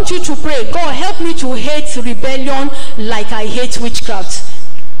 I want you to pray, God, help me to hate rebellion like I hate witchcraft.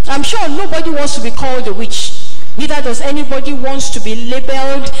 I'm sure nobody wants to be called a witch. Neither does anybody wants to be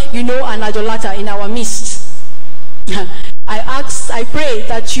labeled, an idolater in our midst. I pray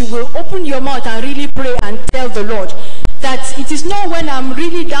that you will open your mouth and really pray and tell the Lord that it is not when I'm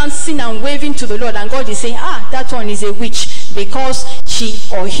really dancing and waving to the Lord and God is saying, that one is a witch, because she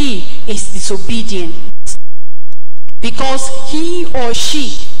or he is disobedient, because he or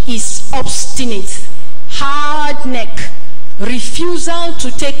she is obstinate, hard neck, refusal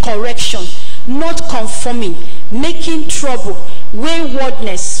to take correction, not conforming, making trouble,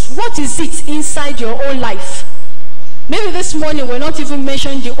 waywardness. What is it inside your own life? Maybe this morning we're not even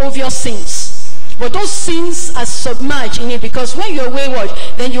mentioning the obvious sins, but those sins are submerged in it, because when you're wayward,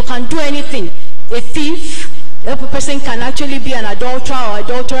 then you can do anything. A thief, That person can actually be an adulterer or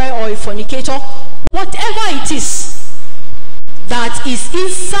adulterer or a fornicator. Whatever it is that is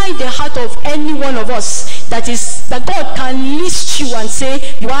inside the heart of any one of us, that God can list you and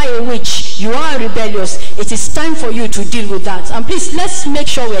say, you are a witch, you are rebellious. It is time for you to deal with that. And please, let's make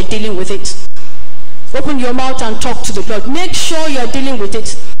sure we are dealing with it. Open your mouth and talk to the Lord. Make sure you are dealing with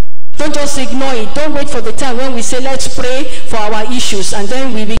it. Don't just ignore it. Don't wait for the time when we say, let's pray for our issues, and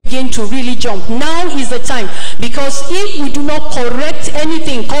then we begin to really jump. Now is the time, because if we do not correct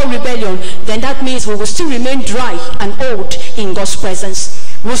anything called rebellion, then that means we will still remain dry and old in God's presence.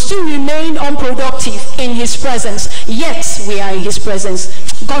 We'll still remain unproductive in His presence, yet we are in His presence.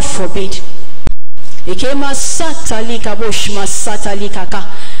 God forbid.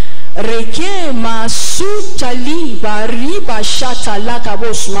 Reke masutali bariba shatala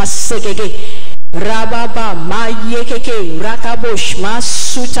kabos masegege rababa mayekeke rakabosh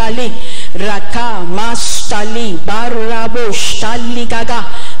masutali raka mastali barabosh tali gaga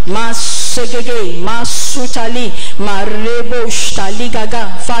masegege masutali marebosh tali gaga.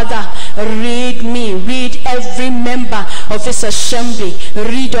 Father, read me, read every member of this assembly,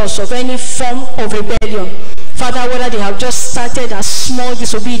 read us of any form of rebellion. Father, whether they have just started as small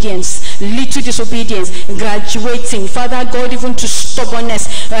disobedience, little disobedience, graduating, Father God, even to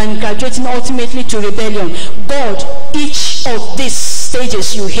stubbornness, and graduating ultimately to rebellion. God, each of these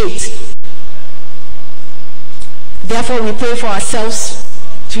stages you hate. Therefore, we pray for ourselves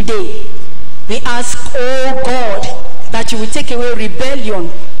today. We ask, oh God, that you will take away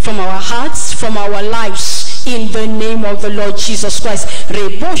rebellion from our hearts, from our lives, in the name of the Lord Jesus Christ.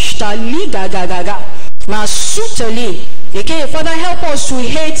 Masutali. Okay, Father, help us to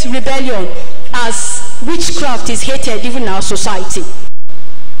hate rebellion as witchcraft is hated even in our society.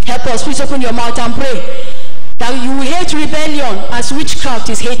 Help us. Please open your mouth and pray that you will hate rebellion as witchcraft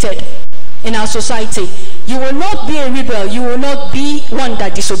is hated in our society. You will not be a rebel. You will not be one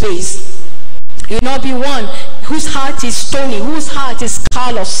that disobeys. You will not be one whose heart is stony, whose heart is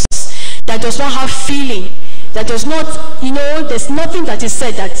callous, that does not have feeling, that does not, there's nothing that is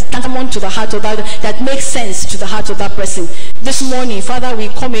said that can come on to the heart of that makes sense to the heart of that person. This morning, Father, we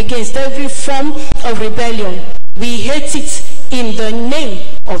come against every form of rebellion. We hate it in the name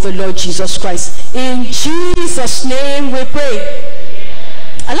of the Lord Jesus Christ. In Jesus' name we pray.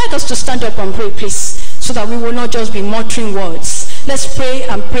 I'd like us to stand up and pray, please, so that we will not just be muttering words. Let's pray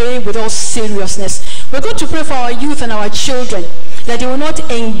and pray with all seriousness. We're going to pray for our youth and our children, that they will not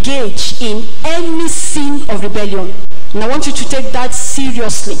engage in any sin of rebellion. And I want you to take that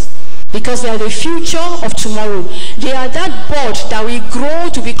seriously, because they are the future of tomorrow. They are that bud that will grow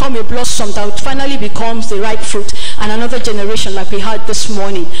to become a blossom that finally becomes the ripe fruit, and another generation like we had this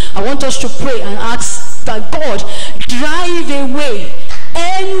morning. I want us to pray and ask that God drive away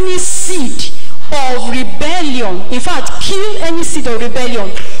any seed of rebellion. In fact, kill any seed of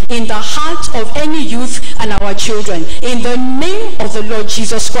rebellion in the heart of any youth and our children, in the name of the Lord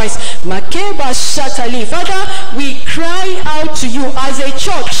Jesus Christ. Makeba Shatali. Father, we cry out to you as a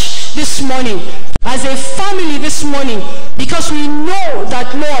church this morning, as a family this morning, because we know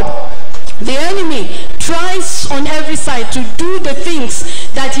that, Lord, the enemy tries on every side to do the things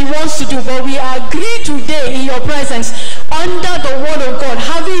that he wants to do, but we agree today in your presence, under the word of God,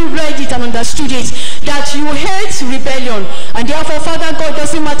 having read it and understood it, that you hate rebellion. And therefore, Father God,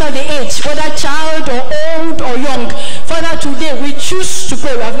 doesn't matter the age, whether child or old or young, Father, today we choose to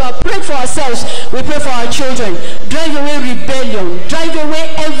pray. We have prayed for ourselves, we pray for our children. Drive away rebellion, drive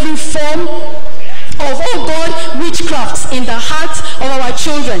away every form of, oh God, witchcraft in the heart of our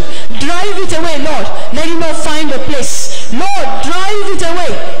children. Drive it away, Lord. Let it not find a place. Lord, drive it away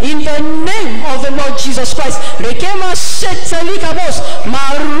in the name of the Lord Jesus Christ. Rekema setalikabos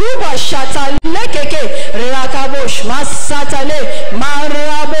maruba shatalekeke rakabosh masatale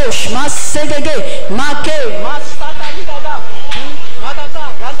marabosh masegege make masatalikada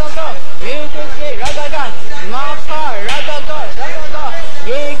matata radada ekeke radada maka radada radada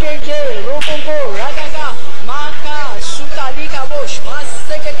yegege rokogo radada maka sutalikabos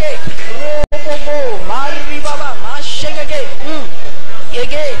masegege rokogo maribaba mashegege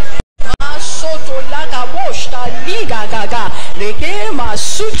yege masoto lakabosh taliga gaga reke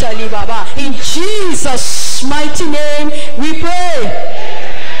masutali baba. In Jesus' mighty name we pray.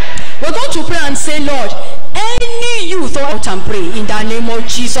 We're going to pray and say, Lord, any youth out and pray in the name of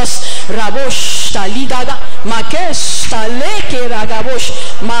Jesus. Rabosh taligaga makes taleke ragabosh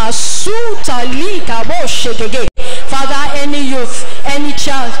masutali kabosh shegege. Father, any youth, any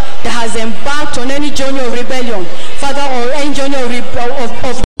child that has embarked on any journey of rebellion, Father, or any journey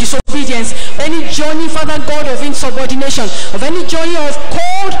of disobedience, any journey, Father God, of insubordination, of any journey of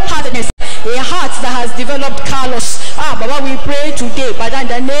cold-heartedness, a heart that has developed callous. Baba, we pray today, but in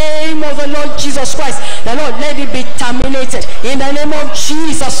the name of the Lord Jesus Christ, the Lord, let it be terminated. In the name of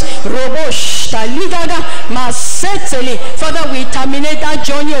Jesus, Robosh, Taligaga, Maseteli. Father, we terminate that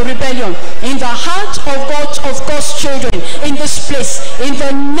journey of rebellion in the heart of God's children in this place. In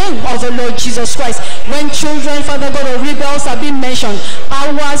the name of the Lord Jesus Christ. When children, Father God, of rebels are being mentioned,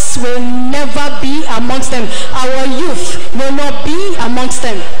 ours will never be amongst them. Our youth will not be amongst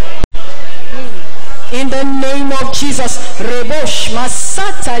them. In the name of Jesus, Rebosh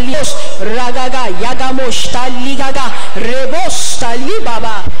Masata Lios Ragaga Yagamosh Taligaga Rebos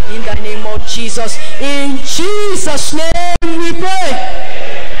Talibaba. In the name of Jesus. In Jesus' name we pray.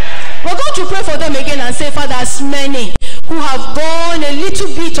 We're going to pray for them again and say, Father, as many who have gone a little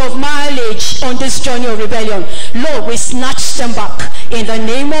bit of mileage on this journey of rebellion, Lord, we snatch them back in the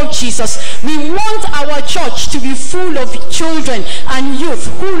name of Jesus. We want our church to be full of children and youth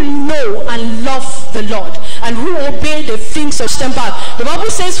who know and love the Lord and who obey the things of them back. The Bible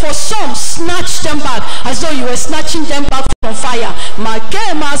says, for some, snatch them back as though you were snatching them back from fire.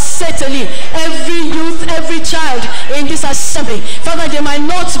 Every youth, every child in this assembly, Father, they might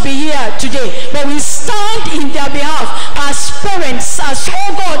not be here today, but we stand in their behalf as parents, as,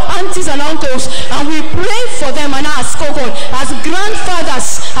 oh God, aunties and uncles, and we pray for them and ask, oh God, as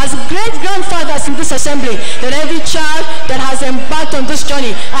grandfathers, as great-grandfathers in this assembly, that every child that has embarked on this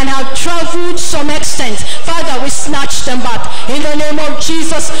journey and have traveled some extent, Father, we snatch them back. In the name of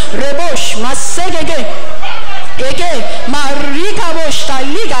Jesus, Rebosh, Masegege, Eke, Marika Bosh,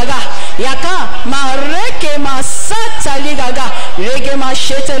 Taligaga, Yaka, Mareke, Masata Ligaga, Rege,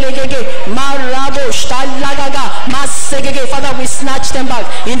 Mashete Legege, Marabosh, Talagaga, Masegege. Father, we snatch them back.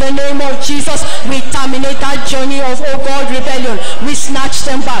 In the name of Jesus, we terminate that journey of, oh God, rebellion. We snatch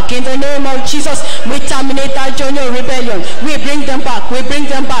them back. In the name of Jesus, we terminate that journey of rebellion. We bring them back. We bring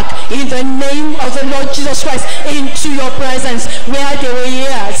them back. In the name of the Lord Jesus Christ, into your presence, where they will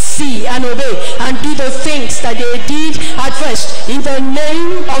hear, see, and obey, and do the things that they did at first. In the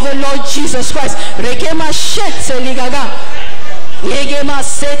name of the Lord Jesus Christ. Rekema shete ligaga. Yegema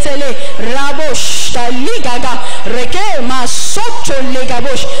setele rabosh taligaga. Rekema soto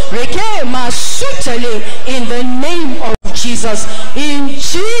ligabosh. Rekema sutele. In the name of Jesus. In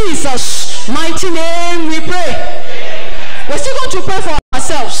Jesus' mighty name we pray. We're still going to pray for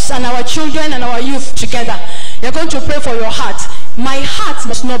ourselves and our children and our youth together. You're going to pray for your heart. My heart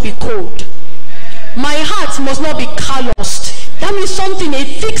must not be cold. My heart must not be calloused. That means something, a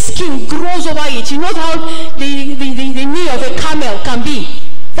thick skin grows over it. You know how the knee of a camel can be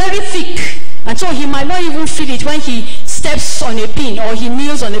very thick, and so he might not even feel it when he steps on a pin or he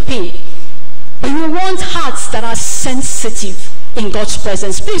kneels on a pin. But you want hearts that are sensitive in God's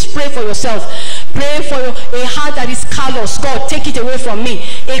presence. Please pray for yourself. Pray for a heart that is callous. God, take it away from me.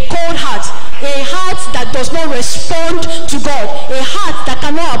 A cold heart. A heart that does not respond to God. A heart that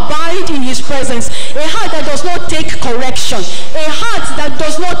cannot abide in His presence. A heart that does not take correction. A heart that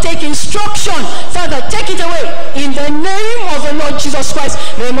does not take instruction. Father, take it away. In the name of the Lord Jesus Christ.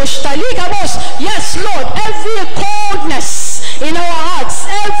 Yes, Lord, every coldness in our hearts,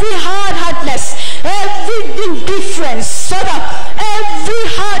 every hard-heartedness, every indifference, Father, every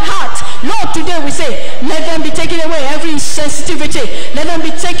hard heart, Lord, today we say, let them be taken away. Every insensitivity, let them be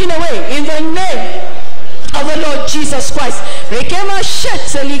taken away in the name of the Lord Jesus Christ.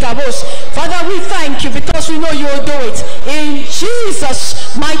 Father, we thank you because we know you will do it. In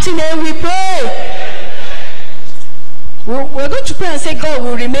Jesus' mighty name we pray. We're going to pray and say, God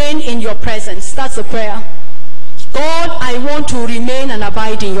will remain in your presence. That's the prayer. God, I want to remain and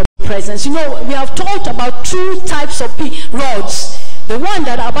abide in your presence. You know, we have talked about two types of rods. The one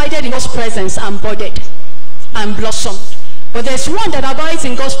that abided in God's presence and budded and blossomed. But there's one that abides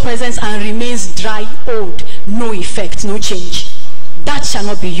in God's presence and remains dry, old, no effect, no change. That shall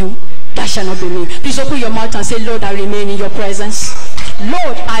not be you. That shall not be me. Please open your mouth and say, Lord, I remain in your presence.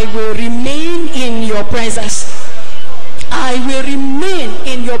 Lord, I will remain in your presence. I will remain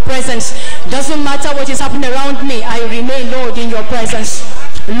in your presence. Doesn't matter what is happening around me. I remain, Lord, in your presence.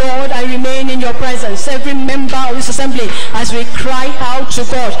 Lord, I remain in your presence. Every member of this assembly, as we cry out to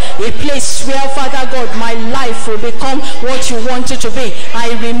God, a place where, Father God, my life will become what you want it to be.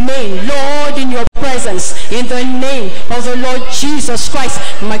 I remain, Lord, in your presence, in the name of the Lord Jesus Christ.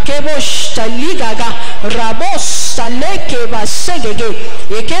 Makebosh taligaga, rabos taleke basegege,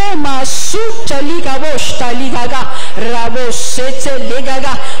 eke masu taligabosh taligaga, rabos sete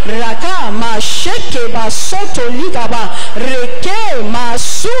ligaga, raka masheke basoto ligaba, reke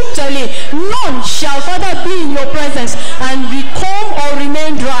masu. None shall, Father, be in your presence and become or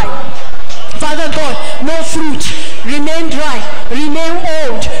remain dry. Father God, no fruit, remain dry, remain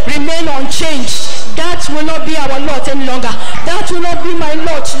old, remain unchanged. That will not be our lot any longer. That will not be my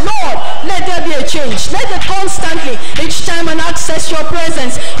lot. Lord, let there be a change. Let it constantly, each time I access your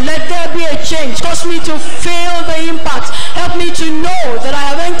presence, let there be a change. Cause me to feel the impact. Help me to know that I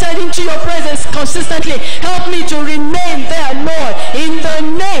have entered into your presence consistently. Help me to remain there, Lord, in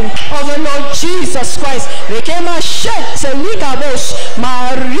the name of the Lord Jesus Christ. In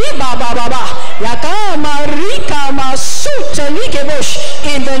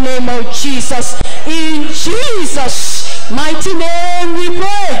the name of Jesus. In Jesus' mighty name we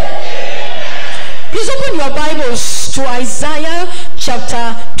pray. Please open your Bibles to Isaiah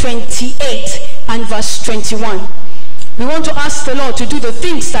chapter 28 and verse 21. We want to ask the Lord to do the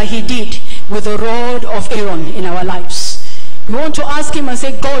things that he did with the rod of Aaron in our lives. We want to ask him and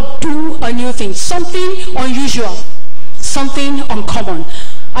say, God, do a new thing, something unusual, something uncommon.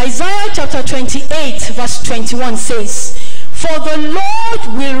 Isaiah chapter 28 verse 21 says, for the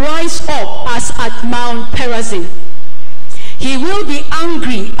Lord will rise up as at Mount Perazim. He will be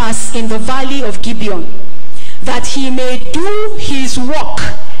angry as in the valley of Gibeon, that he may do his work,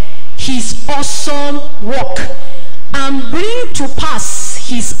 his awesome work, and bring to pass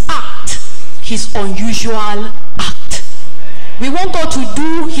his act, his unusual act. We want God to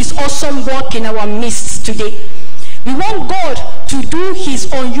do his awesome work in our midst today. We want God to do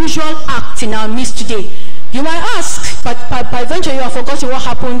his unusual act in our midst today. You might ask, but by venture you have forgotten what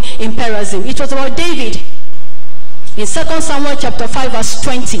happened in Perazim. It was about David. In 2 Samuel chapter 5 verse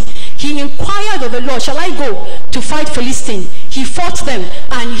 20, he inquired of the Lord, shall I go to fight Philistine? He fought them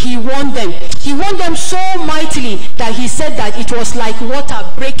and he won them. He won them so mightily that he said that it was like water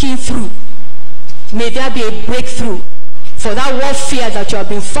breaking through. May there be a breakthrough for that warfare that you have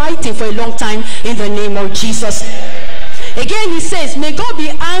been fighting for a long time in the name of Jesus. Again he says, may God be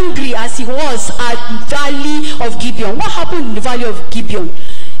angry as he was at Valley of Gibeon. What happened in the Valley of Gibeon?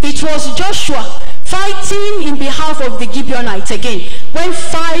 It was Joshua fighting in behalf of the Gibeonites again. When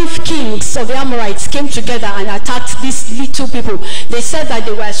 5 kings of the Amorites came together and attacked these little people, they said that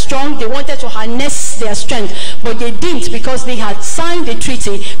they were strong, they wanted to harness their strength, but they didn't because they had signed a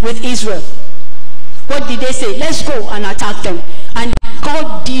treaty with Israel. What did they say? Let's go and attack them. And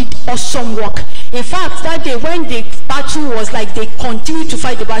God did awesome work. In fact, that day when the battle was like they continued to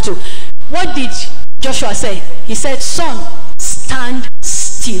fight the battle, what did Joshua say? He said, sun, stand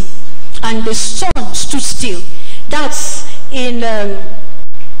still. And the sun stood still. That's in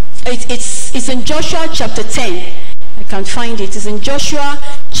it's in Joshua chapter 10. I can't find it. It's in Joshua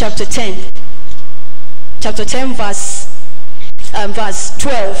chapter 10. Chapter 10 verse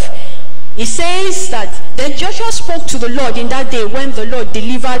 12. It says that then Joshua spoke to the Lord in that day when the Lord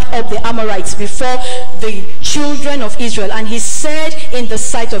delivered up the Amorites before the children of Israel. And he said in the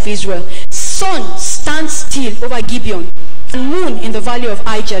sight of Israel, sun, stand still over Gibeon, and moon in the valley of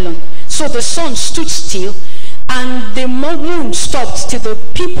Ajalon. So the sun stood still, and the moon stopped till the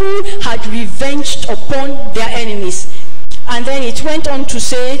people had revenged upon their enemies. And then it went on to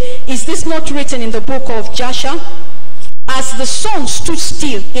say, is this not written in the book of Jasher? As the sun stood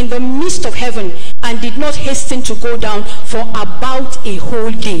still in the midst of heaven and did not hasten to go down for about a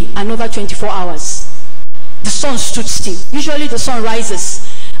whole day, another 24 hours. The sun stood still. Usually the sun rises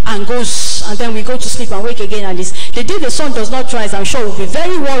and goes, and then we go to sleep and wake again. And the day the sun does not rise, I'm sure we'll be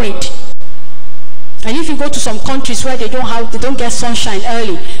very worried. And if you go to some countries where they don't get sunshine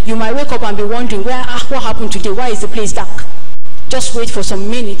early, you might wake up and be wondering, what happened today? Why is the place dark? Just wait for some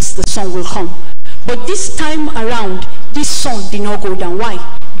minutes, the sun will come. But this time around, this sun did not go down. Why?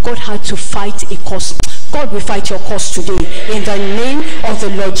 God had to fight a cause. God will fight your cause today in the name of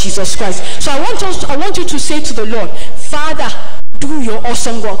the Lord Jesus Christ. So I want you to say to the Lord, Father, do your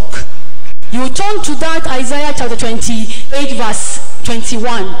awesome work. You turn to that Isaiah chapter 28 verse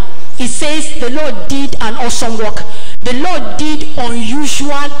 21. It says the Lord did an awesome work. The Lord did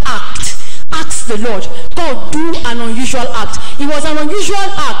unusual act. Ask the Lord, God, do an unusual act. It was an unusual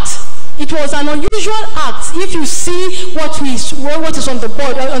act. It was an unusual act. If you see what is on the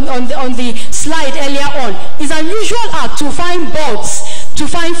board, on the slide earlier on, it's an unusual act to find birds, to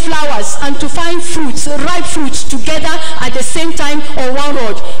find flowers, and to find fruits, ripe fruits together at the same time on one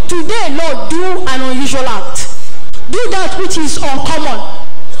rod. Today, Lord, do an unusual act. Do that which is uncommon,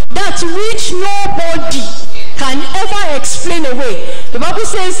 that which nobody can ever explain away. The Bible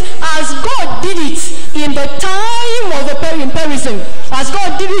says, as God did it in the time of the Perazim, as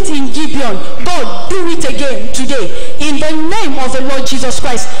God did it in Gibeon, God do it again today in the name of the Lord Jesus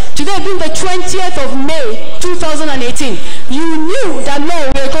Christ. Today being the 20th of May 2018, you knew that,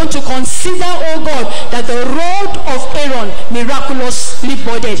 Lord, we are going to consider, oh God, that the rod of Aaron miraculously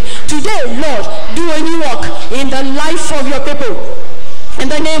budded. Today, Lord, do a new work in the life of your people. In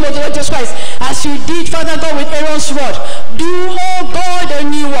the name of the Lord Jesus Christ, as you did, Father God, with Aaron's rod, do, oh God, a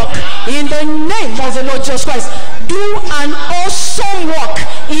new work. In the name of the Lord Jesus Christ, do an awesome work.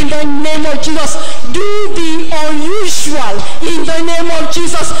 In the name of Jesus, do the unusual. In the name of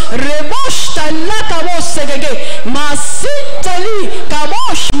Jesus, Rebosh talakabos segege, masitali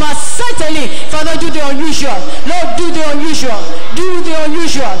kabosh masitali. Father, do the unusual. Lord, do the unusual. Do the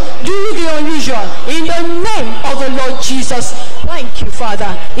unusual. Do the unusual. In the name of the Lord Jesus. Thank you,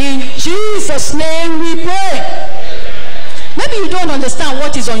 Father. In Jesus' name we pray. Maybe you don't understand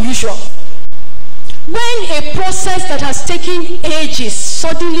what is unusual. When a process that has taken ages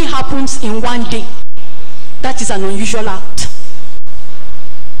suddenly happens in one day, that is an unusual act.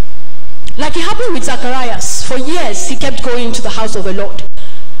 Like it happened with Zacharias. For years, he kept going to the house of the Lord.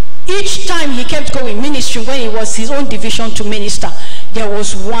 Each time he kept going, ministering, when it was his own division to minister, there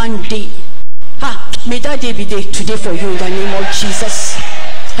was one day. May that day be day today for you in the name of Jesus.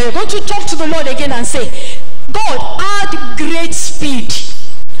 And you're going to talk to the Lord again and say, God, add great speed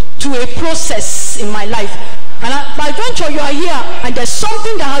to a process in my life. And by venture you are here and there's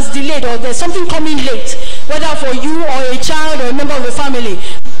something that has delayed or there's something coming late, whether for you or a child or a member of the family,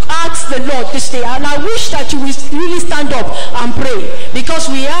 ask the Lord this day. And I wish that you will really stand up and pray, because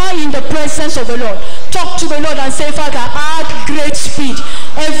we are in the presence of the Lord. Talk to the Lord and say, Father, add great speed.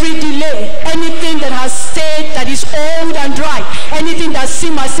 Every delay, anything that has stayed, that is old and dry, anything that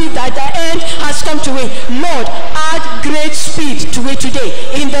seems as if that the end has come to it, Lord, add great speed to it today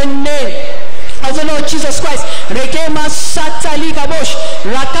in the name of the Lord Jesus Christ. Rekema satali gabosh,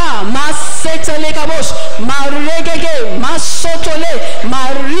 raka masetele gabosh, maregege masotole,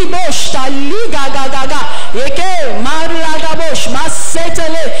 maribosh taliga gaga, eke maragabosh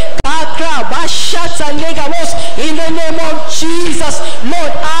masetele kakra bashatale gabosh. In the name of Jesus,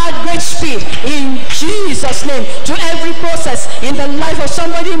 Lord, add great speed in Jesus' name to every process in the life of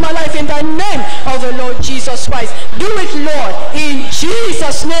somebody in my life. In the name of the Lord Jesus Christ, do it, Lord. In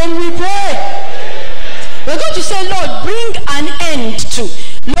Jesus' name we pray. We're going to say, Lord, bring an end to,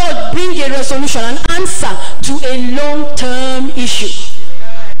 Lord, bring a resolution, an answer to a long-term issue.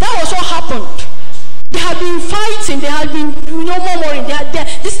 That was what happened. They had been fighting, they had been murmuring,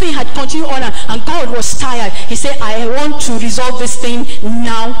 this thing had continued on, and God was tired. He said, I want to resolve this thing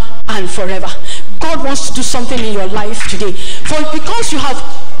now and forever. God wants to do something in your life today. Because you have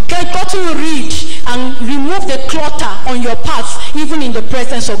gotten rid and remove the clutter on your path, even in the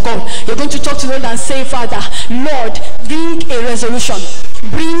presence of God, you're going to talk to the Lord and say, Father, Lord, bring a resolution,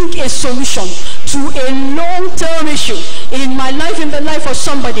 bring a solution to a long-term issue in my life, in the life of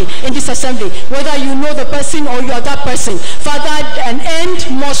somebody in this assembly, whether you know the person or you are that person. Father, an end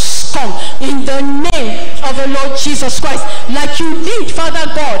must come in the name of the Lord Jesus Christ, like you did, Father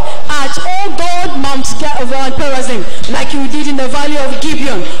God, at, oh God, Mount Perazim, like you did in the valley of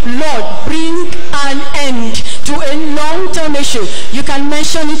Gibeon. Lord, bring an end to a long-term issue. You can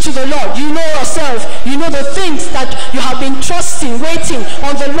mention it to the Lord. You know yourself. You know the things that you have been trusting, waiting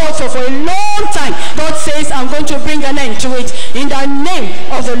on the Lord for a long time. God says, I'm going to bring an end to it in the name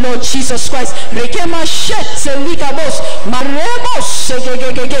of the Lord Jesus Christ.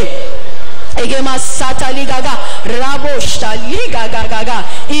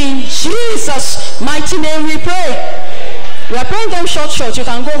 In Jesus' mighty name we pray. We are praying them short. You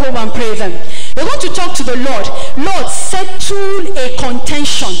can go home and pray them. We're going to talk to the Lord. Lord, settle a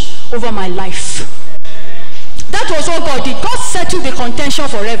contention over my life. That was what God did. God settled the contention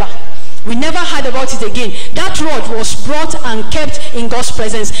forever. We never heard about it again. That rod was brought and kept in God's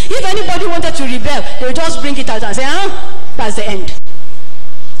presence. If anybody wanted to rebel, they would just bring it out and say, that's the end.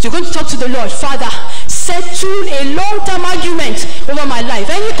 So you're going to talk to the Lord. Father, settle a long-term argument over my life.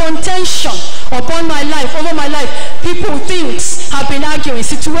 Any contention upon my life, over my life, people, things have been arguing,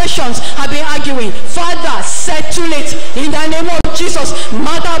 situations have been arguing. Father, settle it in the name of Jesus.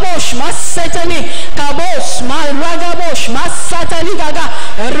 Magabosh, Masetani, Kabos, Maragabosh, Masatani Gaga,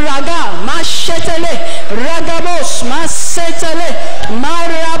 Raga, Mashetele, Ragabos, Masetele,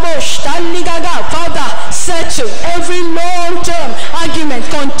 Marabosh, Taligaga. Father, settle every long-term argument,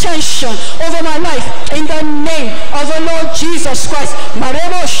 contention over my life in the name of the Lord Jesus Christ.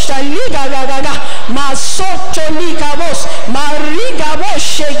 Marebosh, Taligaga, Masotolikabos, Marigabos,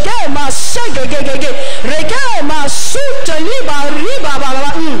 Shege, Masegege, Rege, Masutaliba, Riba,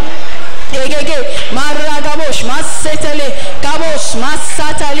 Maragabosh, Masetele, Kabos,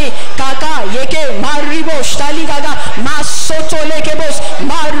 Masatali, Kaka, Yeke, Maribosh, Taligaga, Masotolekebos,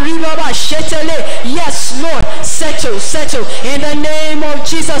 Maribaba, Shetele. Yes, Lord, settle in the name of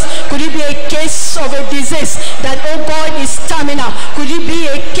Jesus. Could it be a case of a disease that, oh God, is terminal? Could it be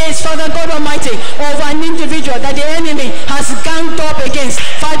a case, Father God Almighty, of an individual that the enemy has ganged up against?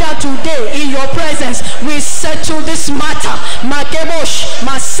 settle this matter. Makebosh,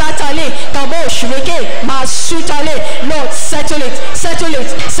 Masatale, Kabosh, Reke, Masutale. Lord, settle it, settle it,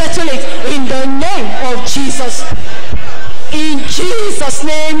 settle it in the name of Jesus. In Jesus'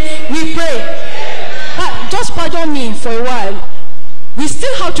 name we pray. Just pardon me for a while. We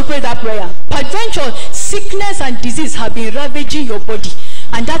still have to pray that prayer. Peradventure, sickness and disease have been ravaging your body.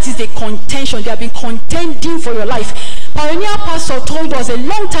 And that is the contention. They have been contending for your life. Pioneer pastor told us a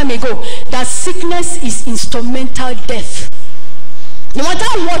long time ago that sickness is instrumental death. No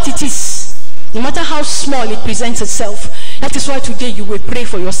matter what it is, no matter how small it presents itself. That is why today you will pray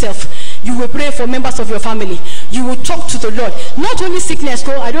for yourself. You will pray for members of your family. You will talk to the Lord. Not only sickness,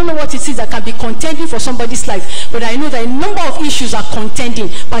 I don't know what it is that can be contending for somebody's life, but I know that a number of issues are contending,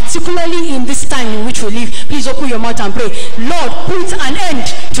 particularly in this time in which we live. Please open your mouth and pray. Lord, put an end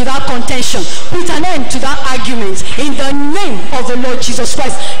to that contention. Put an end to that argument in the name of the Lord Jesus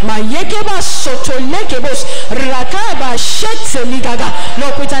Christ. Lord,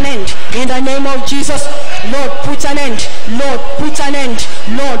 put an end in the name of Jesus. Lord, put an end. Lord, put an end.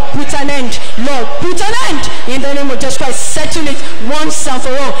 Lord, put an end. Lord, put an end in the name of Jesus Christ. Settle it once and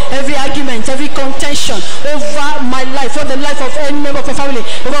for all. Every argument, every contention over my life, over the life of any member of my family,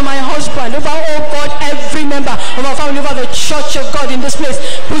 over my husband, over, oh God, every member of our family, over the church of God in this place.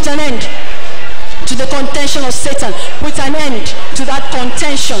 Put an end to the contention of Satan. Put an end to that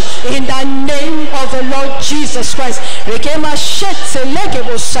contention in the name of the Lord Jesus Christ.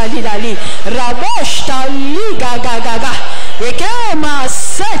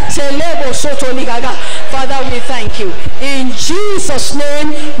 Father, we thank you. In Jesus'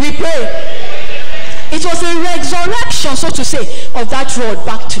 name we pray. It was a resurrection, so to say, of that rod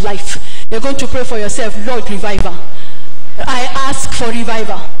back to life. You're going to pray for yourself. Lord, revival. I ask for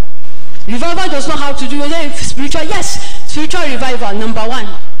revival. Revival does not have to do with spiritual. Yes, spiritual revival, number one.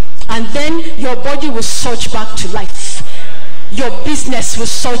 And then your body will surge back to life. Your business will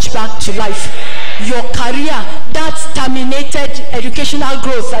surge back to life. Your career, that terminated educational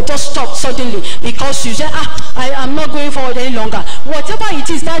growth that just stopped suddenly because you say, I'm not going forward any longer. Whatever it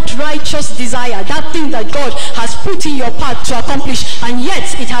is, that righteous desire, that thing that God has put in your path to accomplish, and yet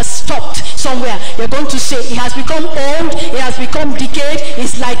it has stopped somewhere. You're going to say, it has become old, it has become decayed,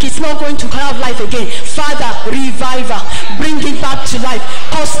 it's like it's not going to have life again. Father, revival, bring it back to life.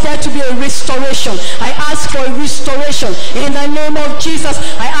 Cause there to be a restoration. I ask for a restoration in the name of Jesus.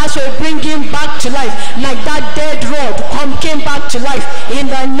 I ask for a bringing back to life, like that dead rod came back to life in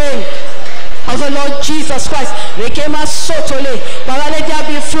the name of the Lord Jesus Christ. Let there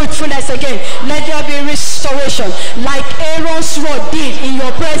be fruitfulness again. Let there be restoration, like Aaron's rod did in your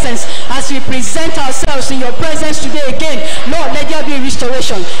presence as we present ourselves in your presence today again. Lord, let there be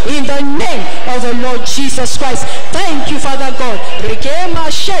restoration in the name of the Lord Jesus Christ. Thank you, Father God.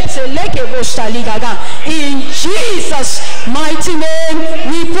 In Jesus' mighty name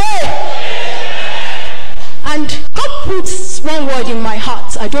we pray. And God puts one word in my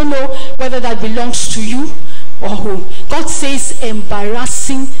heart. I don't know whether that belongs to you or who. God says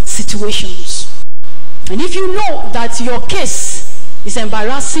embarrassing situations. And if you know that your case is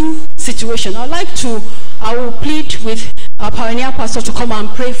embarrassing situation, I will plead with our pioneer pastor to come and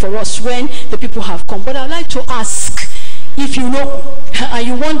pray for us when the people have come. But I'd like to ask, if you know and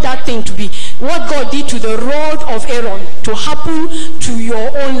you want that thing to be what God did to the rod of Aaron to happen to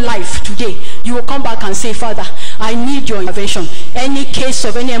your own life today, you will come back and say, Father, I need your intervention. Any case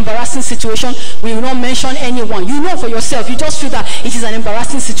of any embarrassing situation, we will not mention anyone. You know for yourself, you just feel that it is an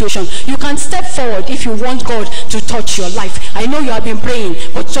embarrassing situation. You can step forward if you want God to touch your life. I know you have been praying,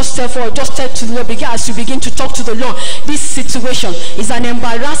 but just step forward, just step to the Lord as you begin to talk to the Lord. This situation is an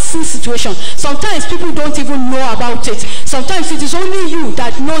embarrassing situation. Sometimes people don't even know about it. Sometimes it is only you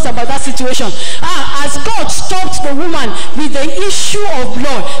that knows about that situation. As God stopped the woman with the issue of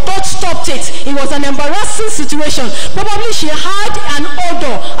blood, God stopped it. It was an embarrassing situation. Probably she had an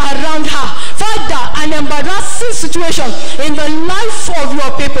odor around her. Father, an embarrassing situation in the life of your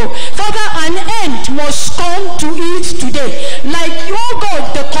people. Father, an end must come to it today. Like, oh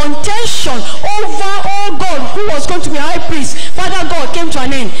God, the contention over, oh God, who was going to be high priest, Father God, came to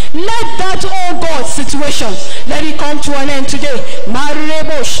an end. Let that, oh God, situation, let it come to an end today.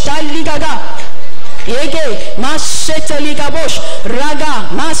 Marebosh, Taligaga. Ege, Maseteligabosh, Raga,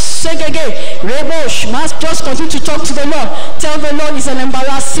 Masegege, Rebosh, just continue to talk to the Lord. Tell the Lord it's an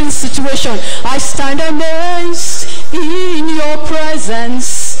embarrassing situation. I stand amazed in your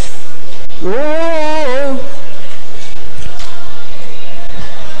presence. Oh.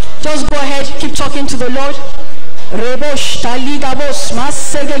 Just go ahead, keep talking to the Lord. Rebosh, Taligabos,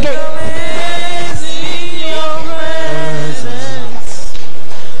 Masegege.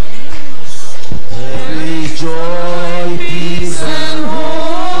 Every joy, peace, and hope.